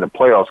opportunity to play in the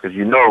playoffs because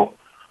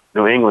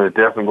New England is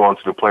definitely going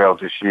to the playoffs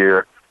this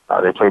year.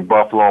 They play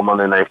Buffalo on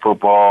Monday Night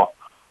Football.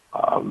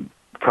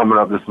 Coming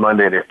up this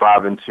Monday, they're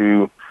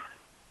 5-2,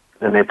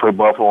 and they play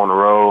Buffalo on the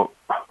road.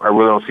 I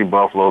really don't see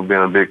Buffalo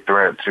being a big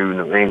threat to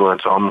New England,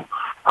 so I'm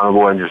going to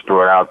go ahead and just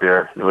throw it out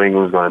there. New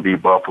England's going to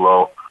beat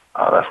Buffalo.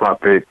 That's my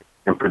pick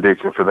and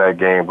prediction for that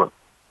game. But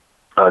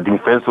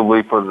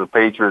defensively for the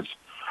Patriots,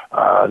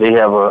 they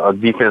have a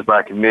defense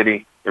by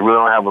committee. They really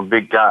don't have a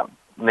big guy,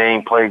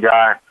 name play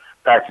guy.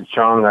 Patrick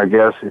Chung, I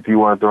guess, if you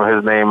want to throw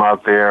his name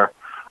out there.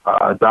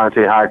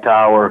 Dante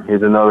Hightower,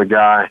 he's another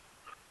guy.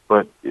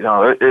 But, it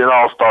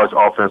all starts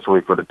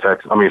offensively for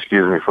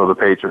the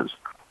Patriots.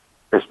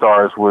 It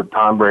starts with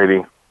Tom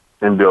Brady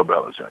and Bill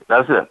Belichick.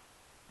 That's it.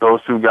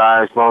 Those 2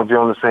 guys, as long as you're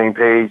on the same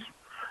page,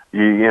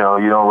 you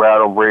don't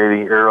rattle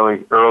Brady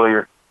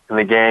earlier in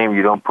the game.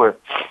 You don't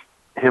put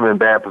him in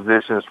bad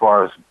position as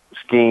far as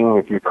scheme.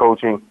 If you're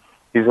coaching,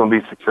 he's going to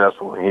be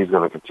successful, and he's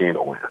going to continue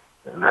to win.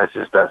 And that's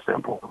just that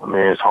simple. I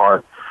mean, it's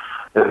hard.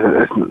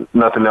 There's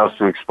nothing else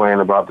to explain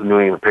about the New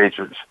England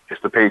Patriots.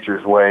 It's the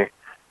Patriots way,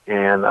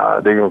 and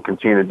they're going to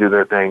continue to do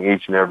their thing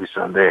each and every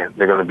Sunday.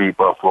 They're going to beat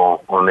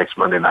Buffalo on next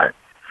Monday night.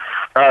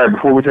 All right,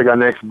 before we take our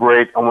next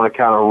break, I want to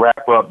kind of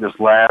wrap up this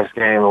last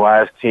game, the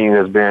last team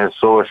that's been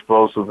so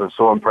explosive and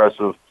so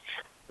impressive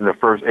in the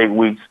first 8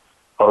 weeks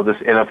of this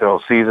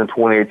NFL season,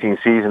 2018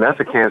 season. That's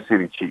the Kansas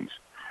City Chiefs.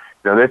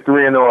 They're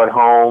 3-0 at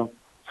home,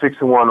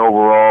 6-1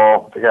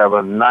 overall. They have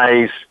a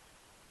nice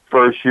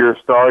first-year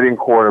starting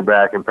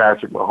quarterback in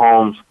Patrick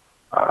Mahomes.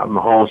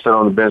 Mahomes sat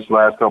on the bench the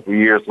last couple of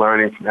years,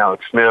 learning from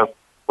Alex Smith,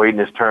 waiting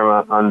his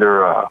turn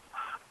under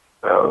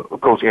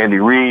Coach Andy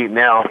Reid.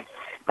 Now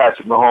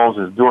Patrick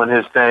Mahomes is doing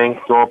his thing,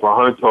 throwing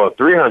for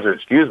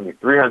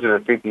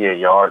 358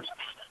 yards,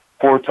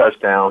 4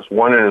 touchdowns,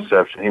 1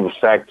 interception. He was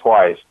sacked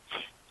twice.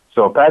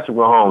 So Patrick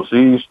Mahomes,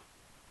 he's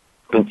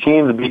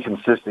continue to be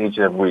consistent each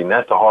and every week. And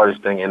that's the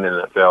hardest thing in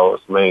the NFL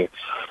is to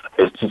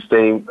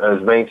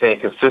maintain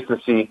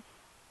consistency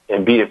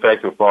and be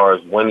effective as far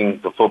as winning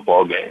the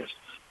football games.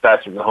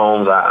 Patrick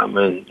Mahomes, I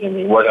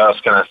mean, what else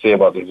can I say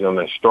about this young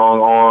man?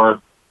 Strong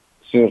arm.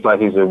 Seems like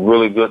he's a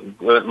really good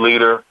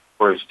leader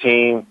for his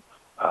team.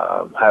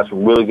 Has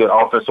some really good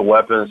offensive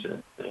weapons.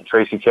 And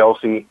Tracy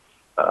Kelce,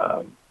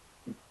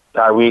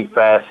 Tyreek,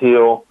 Fast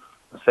Hill,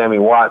 Sammy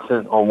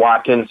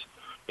Watkins.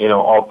 You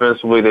know,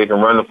 offensively, they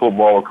can run the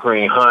football with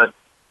Kareem Hunt.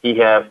 He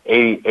had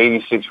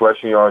 86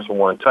 rushing yards and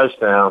 1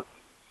 touchdown.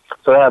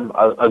 So they have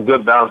a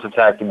good balanced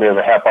attack to be able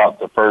to help out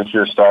the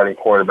first-year starting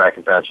quarterback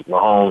in Patrick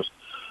Mahomes.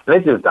 And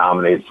they just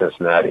dominated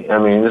Cincinnati. I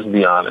mean, let's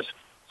be honest.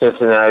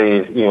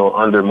 Cincinnati, you know,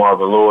 under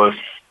Marvin Lewis,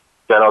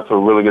 got out to a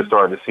really good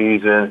start of the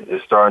season.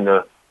 Is starting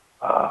to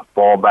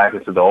fall back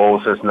into the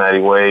old Cincinnati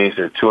ways.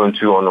 They're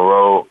 2-2 on the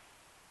road.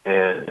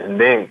 And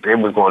they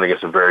was going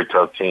against a very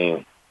tough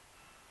team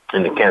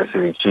in the Kansas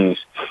City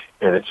Chiefs,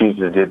 and the Chiefs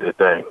just did their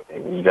thing.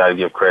 And you got to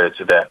give credit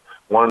to that.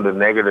 One of the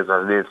negatives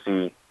I did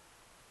see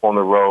on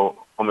the road,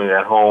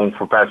 at home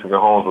for Patrick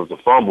Mahomes was the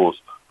fumbles.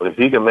 But if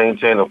he can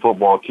maintain the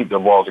football and keep the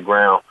ball to the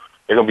ground,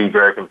 they're going to be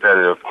very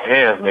competitive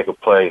and make a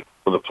play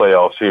for the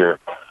playoffs here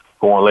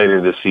going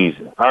later this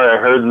season. All right, I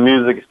heard the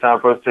music. It's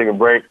time for us to take a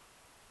break.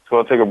 So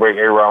we'll take a break,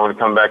 A-Rod. When we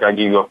come back, I'll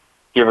give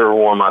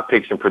everyone my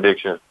picks and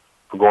predictions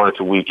for going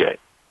into Week 8.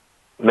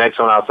 Next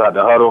on Outside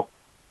the Huddle,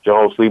 your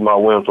host,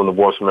 Lemont Williams on the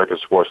Voice America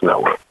Sports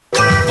Network.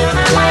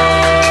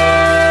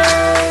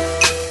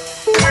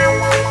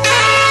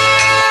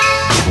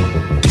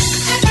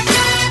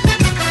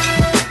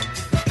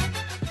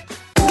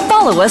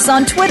 Follow us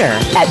on Twitter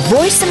at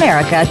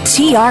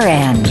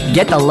VoiceAmericaTRN.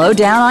 Get the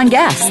lowdown on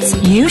guests,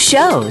 new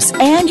shows,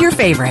 and your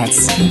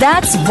favorites.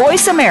 That's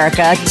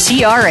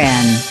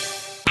VoiceAmericaTRN.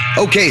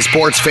 Okay,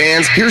 sports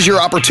fans, here's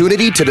your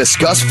opportunity to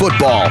discuss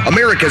football,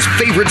 America's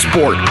favorite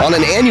sport. On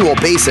an annual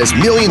basis,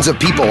 millions of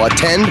people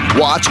attend,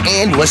 watch,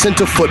 and listen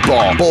to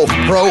football, both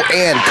pro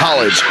and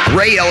college.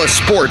 Ray Ellis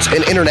Sports,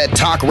 an internet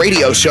talk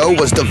radio show,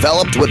 was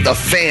developed with the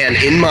fan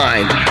in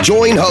mind.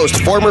 Join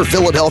host, former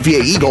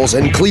Philadelphia Eagles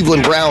and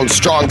Cleveland Browns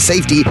strong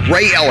safety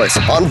Ray Ellis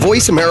on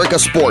Voice America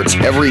Sports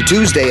every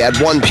Tuesday at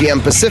 1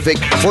 p.m. Pacific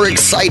for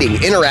exciting,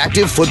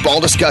 interactive football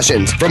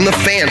discussions from the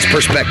fans'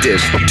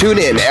 perspective. Tune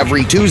in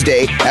every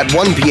Tuesday at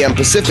 1 p.m.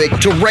 Pacific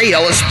to Ray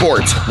Ellis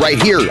Sports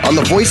right here on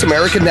the Voice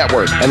America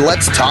Network, and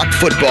let's talk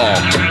football.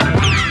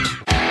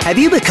 Have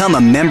you become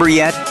a member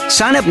yet?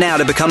 Sign up now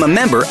to become a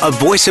member of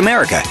Voice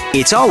America.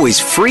 It's always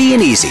free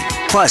and easy.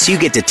 Plus, you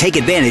get to take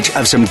advantage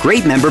of some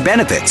great member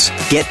benefits.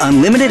 Get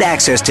unlimited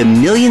access to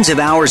millions of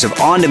hours of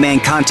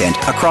on-demand content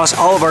across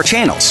all of our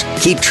channels.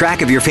 Keep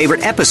track of your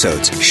favorite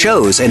episodes,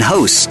 shows, and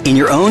hosts in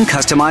your own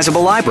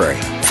customizable library.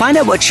 Find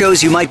out what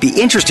shows you might be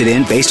interested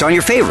in based on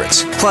your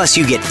favorites. Plus,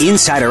 you get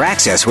insider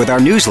access with our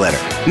newsletter.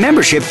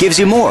 Membership gives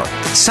you more.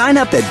 Sign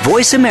up at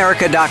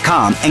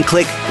voiceamerica.com and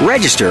click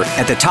Register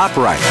at the top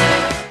right.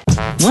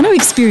 Want to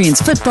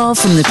experience football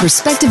from the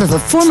perspective of a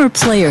former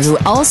player who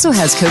also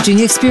has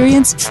coaching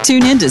experience?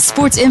 Tune in to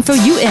Sports Info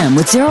UM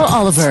with Daryl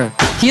Oliver.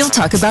 He'll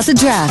talk about the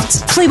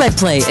draft,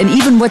 play-by-play, and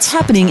even what's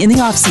happening in the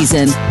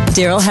offseason.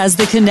 Daryl has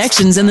the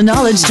connections and the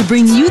knowledge to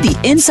bring you the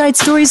inside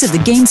stories of the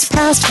game's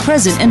past,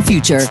 present, and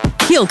future.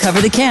 He'll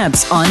cover the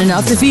camps, on and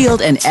off the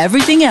field, and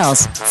everything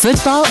else,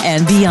 football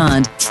and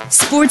beyond.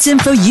 Sports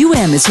Info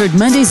UM is heard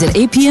Mondays at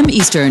 8 p.m.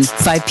 Eastern,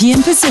 5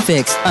 p.m.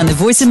 Pacific on the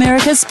Voice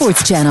America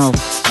Sports Channel.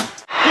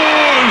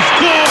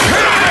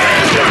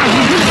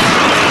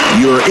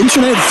 Your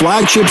internet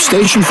flagship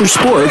station for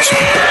sports.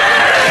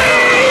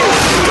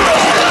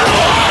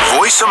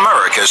 Voice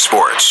America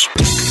Sports.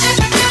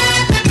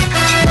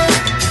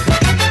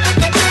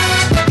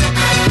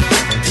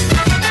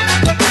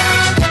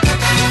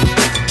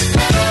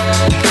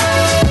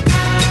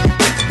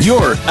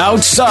 You're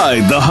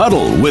Outside the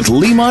Huddle with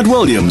Lemont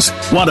Williams.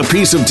 Want a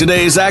piece of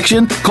today's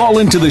action? Call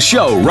into the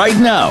show right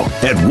now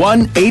at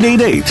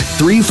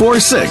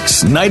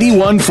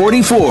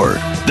 1-888-346-9144.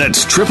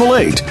 That's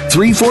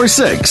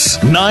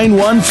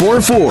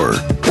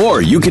 888-346-9144.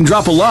 Or you can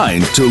drop a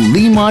line to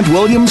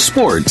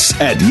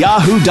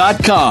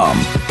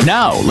LemontWilliamsSports@yahoo.com.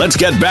 Now, let's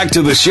get back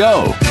to the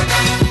show.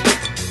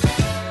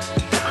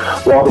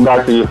 Welcome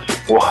back to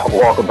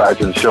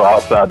the show,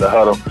 Outside the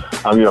Huddle.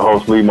 I'm your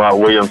host, Lemont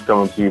Williams,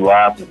 coming to you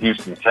live from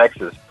Houston,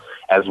 Texas.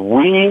 As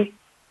we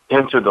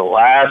enter the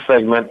last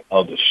segment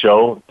of the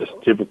show, it's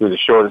typically the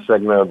shortest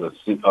segment of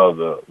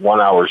the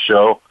 1 hour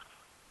show,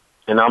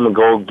 and I'm going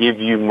to go give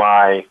you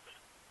my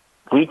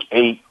Week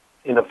 8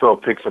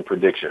 NFL picks and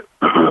prediction.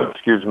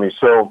 Excuse me.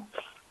 So,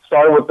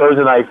 starting with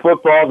Thursday Night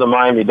Football, the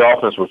Miami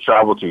Dolphins will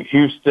travel to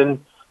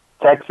Houston,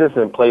 Texas,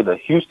 and play the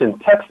Houston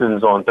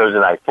Texans on Thursday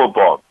Night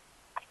Football.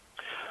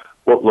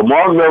 Well,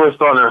 Lamar Miller's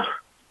starting to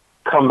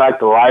come back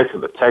to life for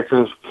the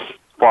Texans as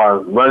far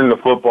as running the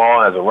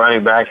football as a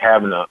running back,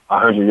 having a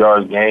 100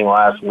 yards gain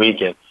last week,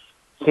 and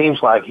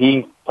seems like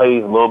he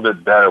plays a little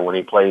bit better when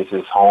he plays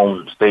his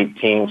home state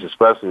teams,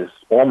 especially his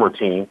former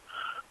team,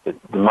 the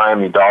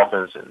Miami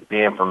Dolphins, and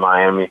being from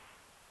Miami.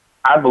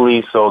 I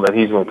believe so that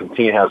he's going to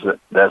continue to have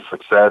that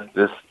success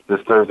this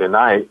Thursday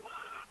night,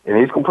 and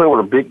he's going to play with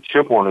a big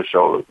chip on his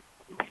shoulder.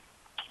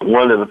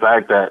 One is the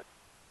fact that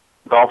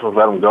Dolphins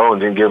let him go and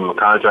didn't give him a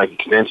contract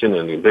extension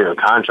and a bigger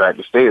contract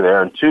to stay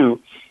there. And two,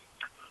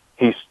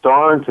 he's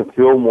starting to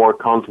feel more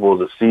comfortable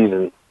this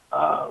season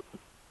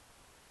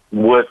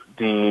with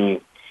the,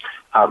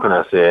 how can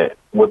I say it,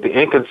 with the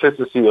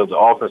inconsistency of the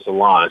offensive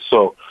line.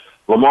 So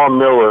Lamar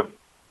Miller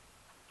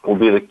will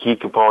be the key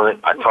component.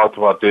 I talked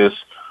about this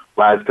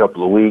last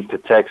couple of weeks. The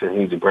Texans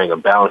need to bring a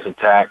balanced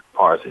attack as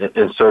far as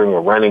inserting a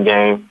running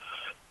game.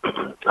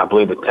 I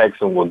believe the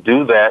Texans will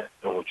do that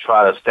and will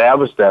try to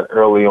establish that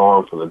early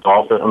on for the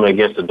Dolphins.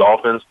 Against the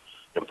Dolphins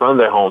in front of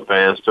their home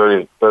fans,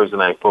 Thursday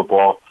Night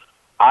Football.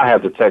 I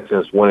have the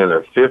Texans winning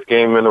their 5th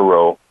game in a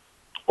row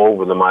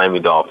over the Miami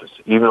Dolphins.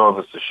 Even though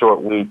it's a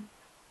short week,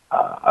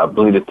 I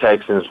believe the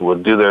Texans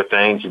will do their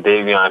thing.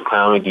 Jadeveon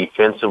Clowney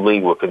defensively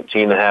will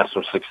continue to have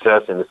some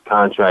success in his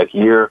contract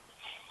year.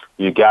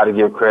 You got to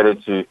give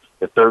credit to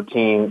the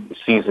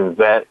 13-season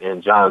vet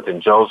and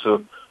Jonathan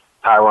Joseph,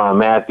 Tyrann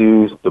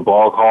Matthews, the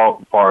ball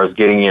hawk as far as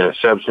getting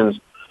interceptions.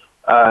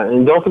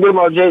 And don't forget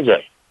about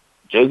JJ.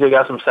 JJ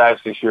got some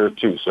sacks this year,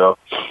 too. So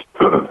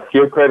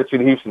give credit to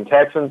the Houston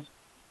Texans.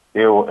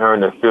 They will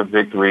earn their 5th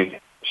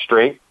victory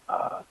straight.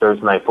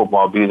 Thursday Night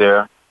Football will be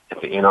there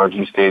at the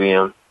NRG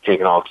Stadium,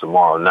 kicking off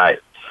tomorrow night.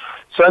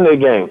 Sunday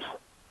games.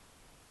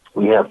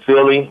 We have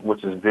Philly,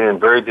 which has been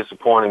very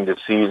disappointing this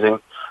season,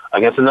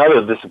 against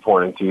another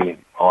disappointing team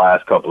the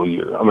last couple of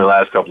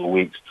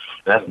weeks,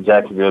 and that's the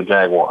Jacksonville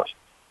Jaguars.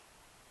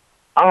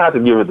 I'll have to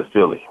give it to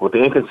Philly. With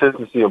the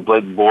inconsistency of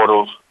Blake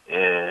Bortles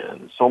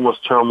and so much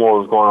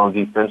turmoil is going on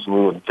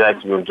defensively with the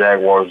Jacksonville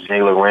Jaguars,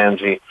 Jalen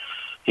Ramsey,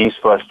 he's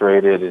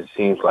frustrated. It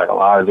seems like a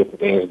lot of different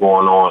things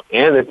going on.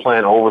 And they're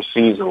playing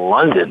overseas in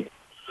London.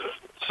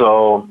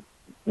 So,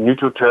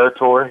 neutral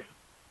territory.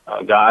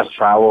 Guys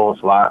travel.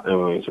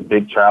 It's a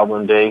big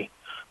traveling day.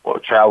 Or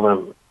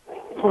traveling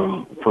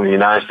from the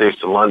United States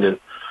to London.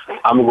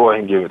 I'm going to go ahead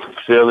and give it to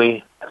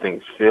Philly. I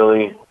think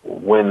Philly will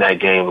win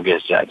that game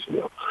against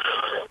Jacksonville.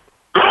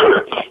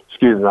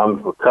 Excuse me,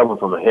 I'm recovering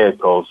from a head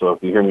cold, so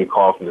if you hear me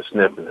coughing and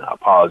sniffing, I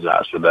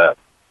apologize for that.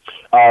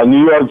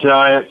 New York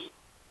Jets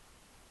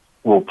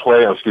will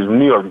play the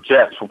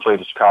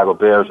Chicago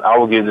Bears. I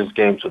will give this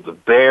game to the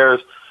Bears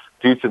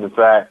due to the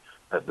fact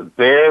that the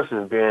Bears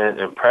have been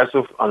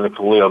impressive under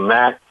Khalil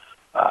Mack.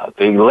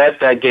 They let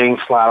that game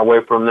get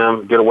away from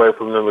them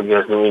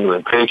against New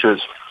England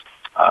Patriots.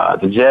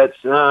 The Jets,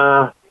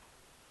 I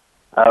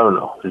don't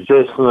know. The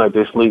Jets seem like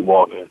they're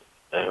sleepwalking.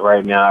 And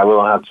right now, I really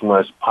don't have too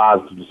much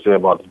positive to say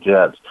about the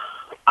Jets.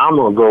 I'm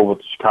going to go with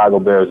the Chicago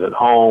Bears at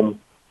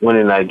home,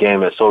 winning that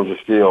game at Soldier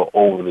Field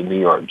over the New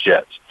York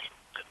Jets.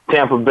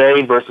 Tampa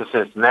Bay versus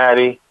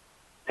Cincinnati.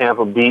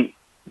 Tampa beat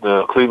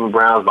the Cleveland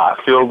Browns by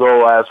a field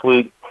goal last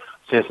week.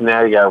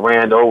 Cincinnati got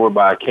ran over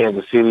by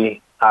Kansas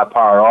City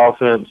high-powered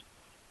offense.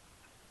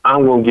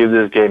 I'm going to give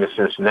this game to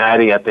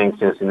Cincinnati. I think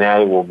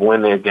Cincinnati will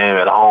win their game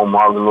at home.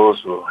 Marvin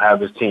Lewis will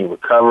have his team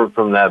recovered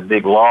from that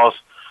big loss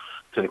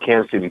to the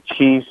Kansas City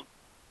Chiefs.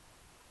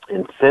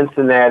 And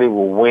Cincinnati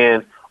will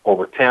win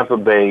over Tampa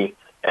Bay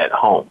at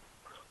home.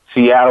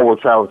 Seattle will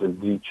travel to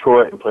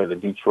Detroit and play the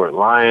Detroit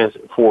Lions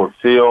at Ford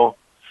Field.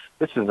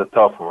 This is a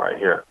tough one right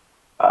here.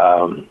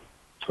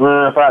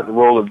 If I had to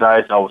roll the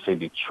dice, I would say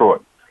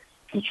Detroit.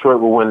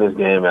 Detroit will win this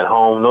game at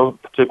home. No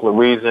particular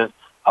reason.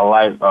 I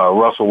like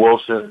Russell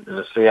Wilson and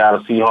the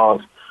Seattle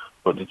Seahawks.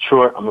 But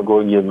Detroit, I'm going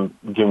to go and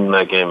give them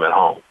that game at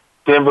home.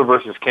 Denver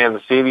versus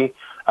Kansas City.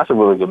 That's a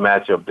really good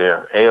matchup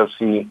there.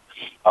 AFC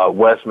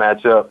West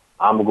matchup.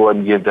 I'm going to go ahead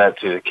and give that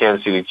to the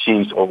Kansas City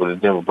Chiefs over the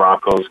Denver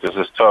Broncos because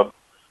it's tough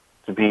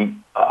to beat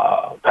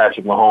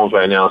Patrick Mahomes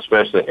right now,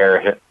 especially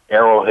at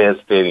Arrowhead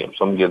Stadium.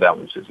 So I'm going to give that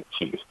one to the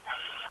Chiefs.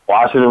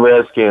 Washington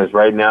Redskins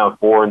right now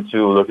 4-2,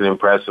 looking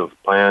impressive,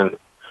 playing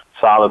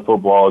solid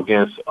football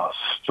against a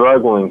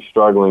struggling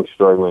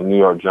New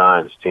York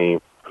Giants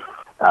team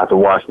after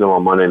watching them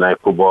on Monday Night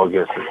Football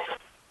against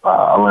the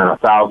Atlanta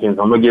Falcons.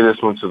 I'm going to give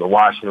this one to the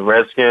Washington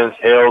Redskins.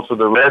 Hail to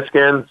the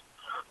Redskins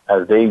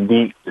as they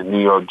beat the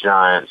New York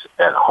Giants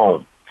at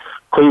home.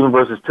 Cleveland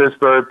versus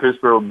Pittsburgh.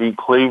 Pittsburgh will beat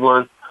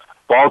Cleveland.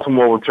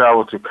 Baltimore will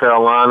travel to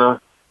Carolina.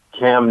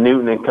 Cam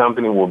Newton and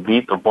company will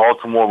beat the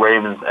Baltimore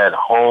Ravens at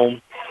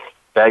home.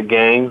 That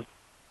game,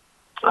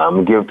 I'm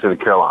going to give it to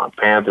the Carolina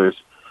Panthers.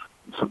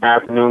 Some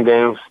afternoon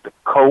games. The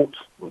Colts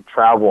will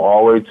travel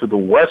all the way to the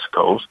West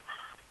Coast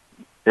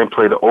and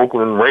play the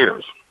Oakland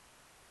Raiders.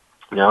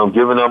 Now,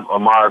 giving up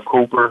Amari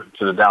Cooper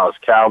to the Dallas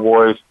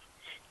Cowboys.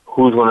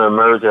 Who's going to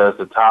emerge as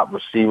the top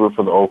receiver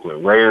for the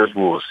Oakland Raiders?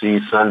 We will see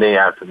Sunday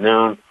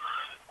afternoon.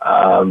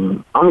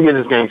 I'm going to give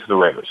this game to the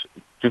Raiders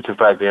due to the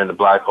fact they're in the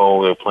black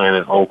hole. They're playing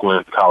in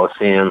Oakland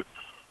Coliseum.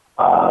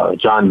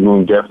 John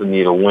Gruden definitely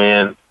need a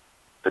win.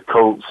 The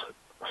Colts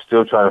are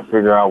still trying to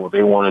figure out what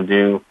they want to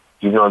do.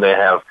 Even though they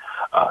have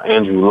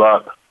Andrew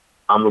Luck,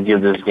 I'm going to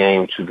give this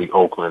game to the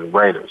Oakland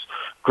Raiders.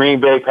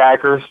 Green Bay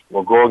Packers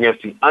will go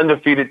against the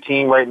undefeated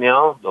team right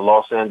now, the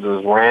Los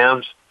Angeles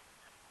Rams.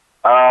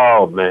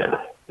 Oh, man.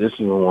 this is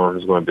the one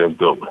that's going to be a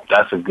good one.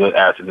 That's a good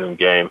afternoon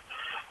game.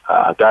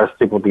 I got to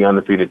stick with the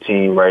undefeated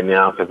team right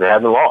now because they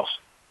haven't lost.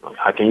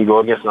 How can you go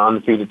against an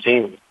undefeated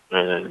team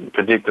and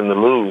predict them to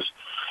lose,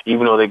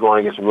 even though they're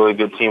going against a really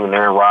good team in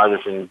Aaron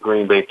Rodgers and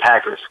Green Bay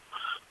Packers?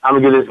 I'm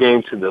going to give this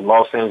game to the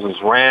Los Angeles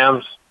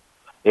Rams.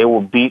 They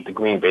will beat the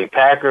Green Bay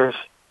Packers.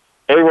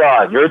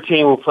 A-Rod, your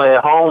team will play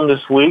at home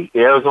this week, the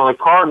Arizona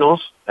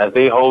Cardinals, as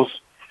they host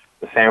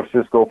the San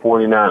Francisco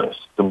 49ers,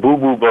 the Boo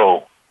Boo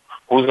Bowl.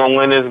 Who's going to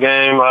win this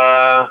game?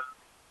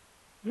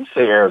 You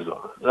say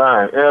Arizona. All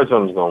right,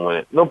 Arizona's going to win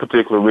it. No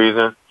particular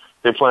reason.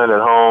 They're playing at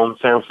home.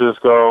 San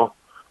Francisco,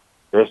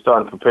 they're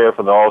starting to prepare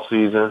for the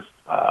all-season.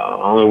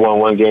 Only won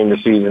one game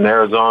this season.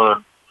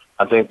 Arizona,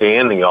 I think they're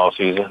ending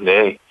all-season.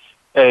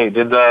 Hey,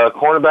 did the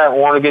cornerback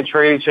want to get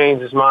traded,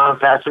 change his mind?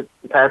 Patrick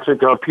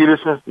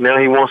Peterson, now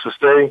he wants to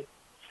stay?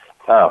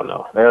 I don't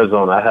know.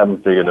 Arizona, I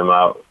haven't figured them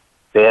out.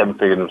 They haven't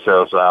figured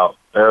themselves out.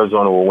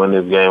 Arizona will win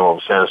this game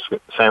over San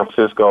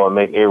Francisco and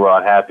make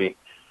A-Rod happy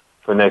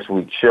for next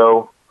week's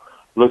show.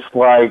 Looks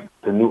like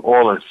the New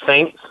Orleans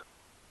Saints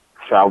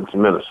travel to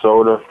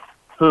Minnesota.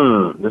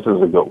 This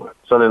is a good one.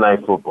 Sunday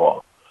Night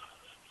Football.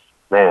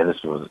 Man,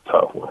 this was a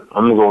tough one.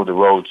 I'm going to go with the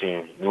road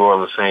team. New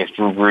Orleans Saints,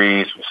 Drew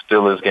Brees,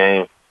 still his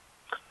game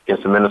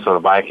against the Minnesota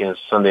Vikings.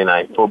 Sunday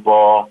Night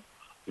Football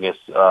against,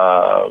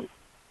 I'm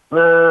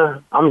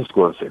just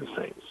going to say the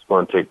Saints.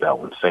 Going to take that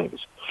one,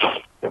 Saints.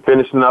 And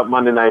finishing up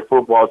Monday Night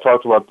Football, I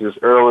talked about this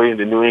early.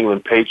 The New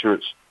England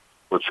Patriots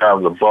will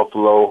travel to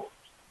Buffalo.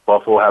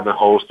 Buffalo haven't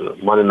hosted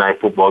a Monday Night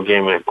Football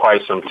game in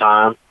quite some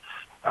time.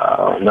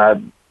 Not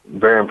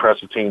very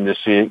impressive team this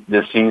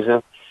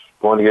season.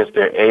 Going against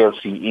their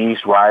AFC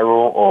East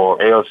rival or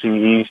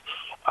AFC East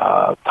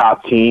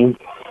top team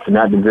in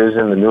that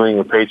division, the New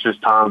England Patriots,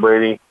 Tom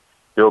Brady,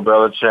 Bill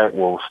Belichick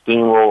will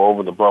steamroll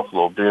over the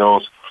Buffalo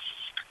Bills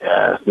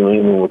as New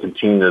England will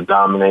continue to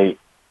dominate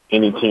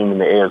any team in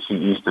the AFC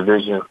East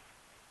division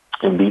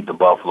and beat the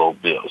Buffalo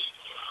Bills.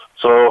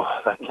 So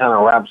that kind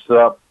of wraps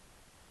up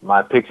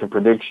my picks and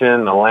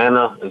prediction.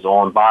 Atlanta is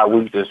on bye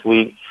week this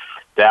week.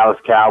 Dallas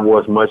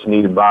Cowboys, much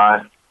needed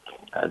bye.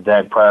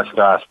 Dak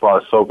Prescott's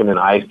probably soaking in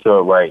the ice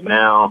tub right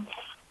now.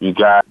 You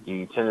got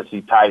the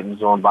Tennessee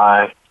Titans on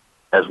bye,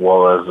 as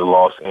well as the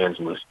Los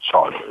Angeles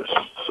Chargers.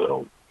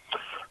 So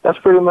that's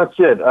pretty much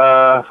it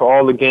for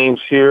all the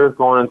games here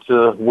going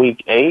into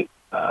Week 8.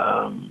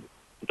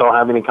 Don't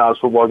have any college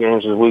football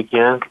games this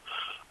weekend.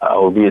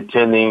 We'll be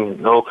attending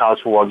no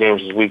college football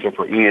games this weekend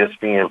for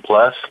ESPN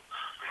Plus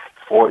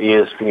or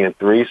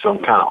ESPN3. So I'm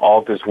kind of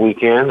off this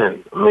weekend,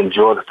 and I'm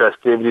enjoying the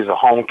festivities of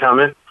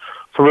homecoming.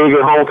 Some really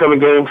good homecoming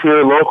games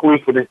here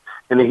locally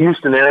in the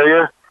Houston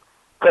area.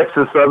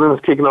 Texas Southern is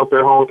kicking off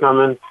their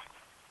homecoming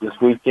this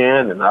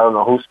weekend, and I don't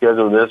know who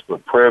scheduled this,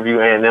 but Prairie View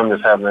A&M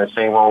is having that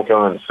same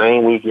homecoming the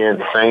same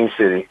weekend, the same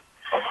city.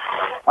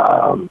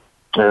 And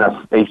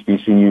that's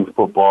HBCU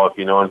football. If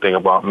you know anything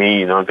about me,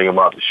 you know anything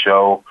about the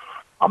show,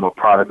 I'm a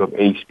product of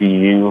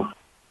HBCU,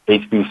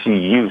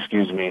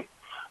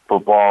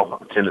 football.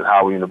 I attended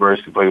Howard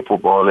University, played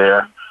football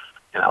there,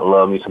 and I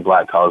love me some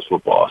black college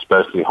football,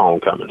 especially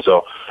homecoming.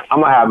 So I'm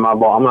gonna have my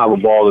ball. I'm gonna have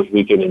a ball this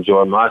weekend,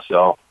 enjoy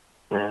myself,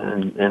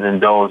 and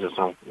indulge in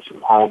some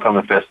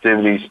homecoming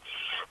festivities.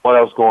 What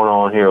else going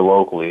on here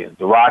locally?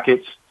 The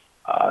Rockets,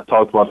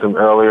 talked about them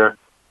earlier,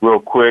 real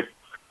quick.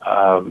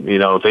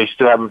 They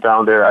still haven't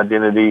found their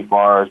identity as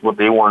far as what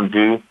they want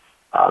to do.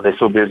 They're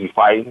so busy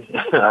fighting.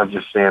 I'm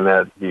just saying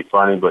that to be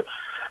funny, but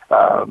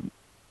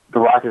the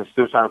Rockets are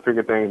still trying to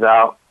figure things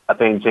out. I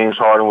think James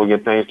Harden will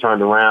get things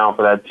turned around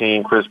for that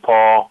team. Chris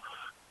Paul,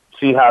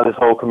 see how this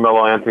whole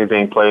Carmelo Anthony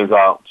thing plays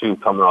out, too,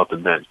 coming off the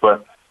bench.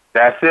 But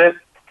that's it.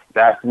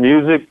 That's the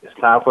music. It's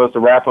time for us to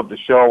wrap up the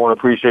show. I want to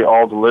appreciate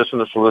all the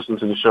listeners for listening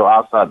to the show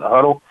Outside the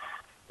Huddle.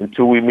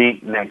 Until we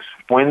meet next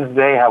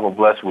Wednesday, have a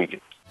blessed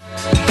weekend.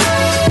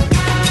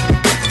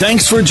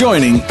 Thanks for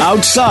joining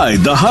Outside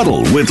the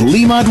Huddle with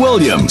Lemont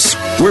Williams.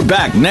 We're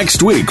back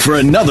next week for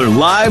another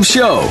live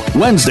show,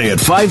 Wednesday at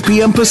 5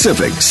 p.m.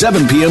 Pacific,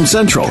 7 p.m.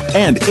 Central,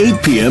 and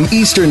 8 p.m.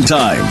 Eastern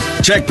Time.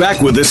 Check back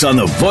with us on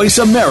the Voice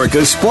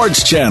America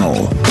Sports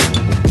Channel.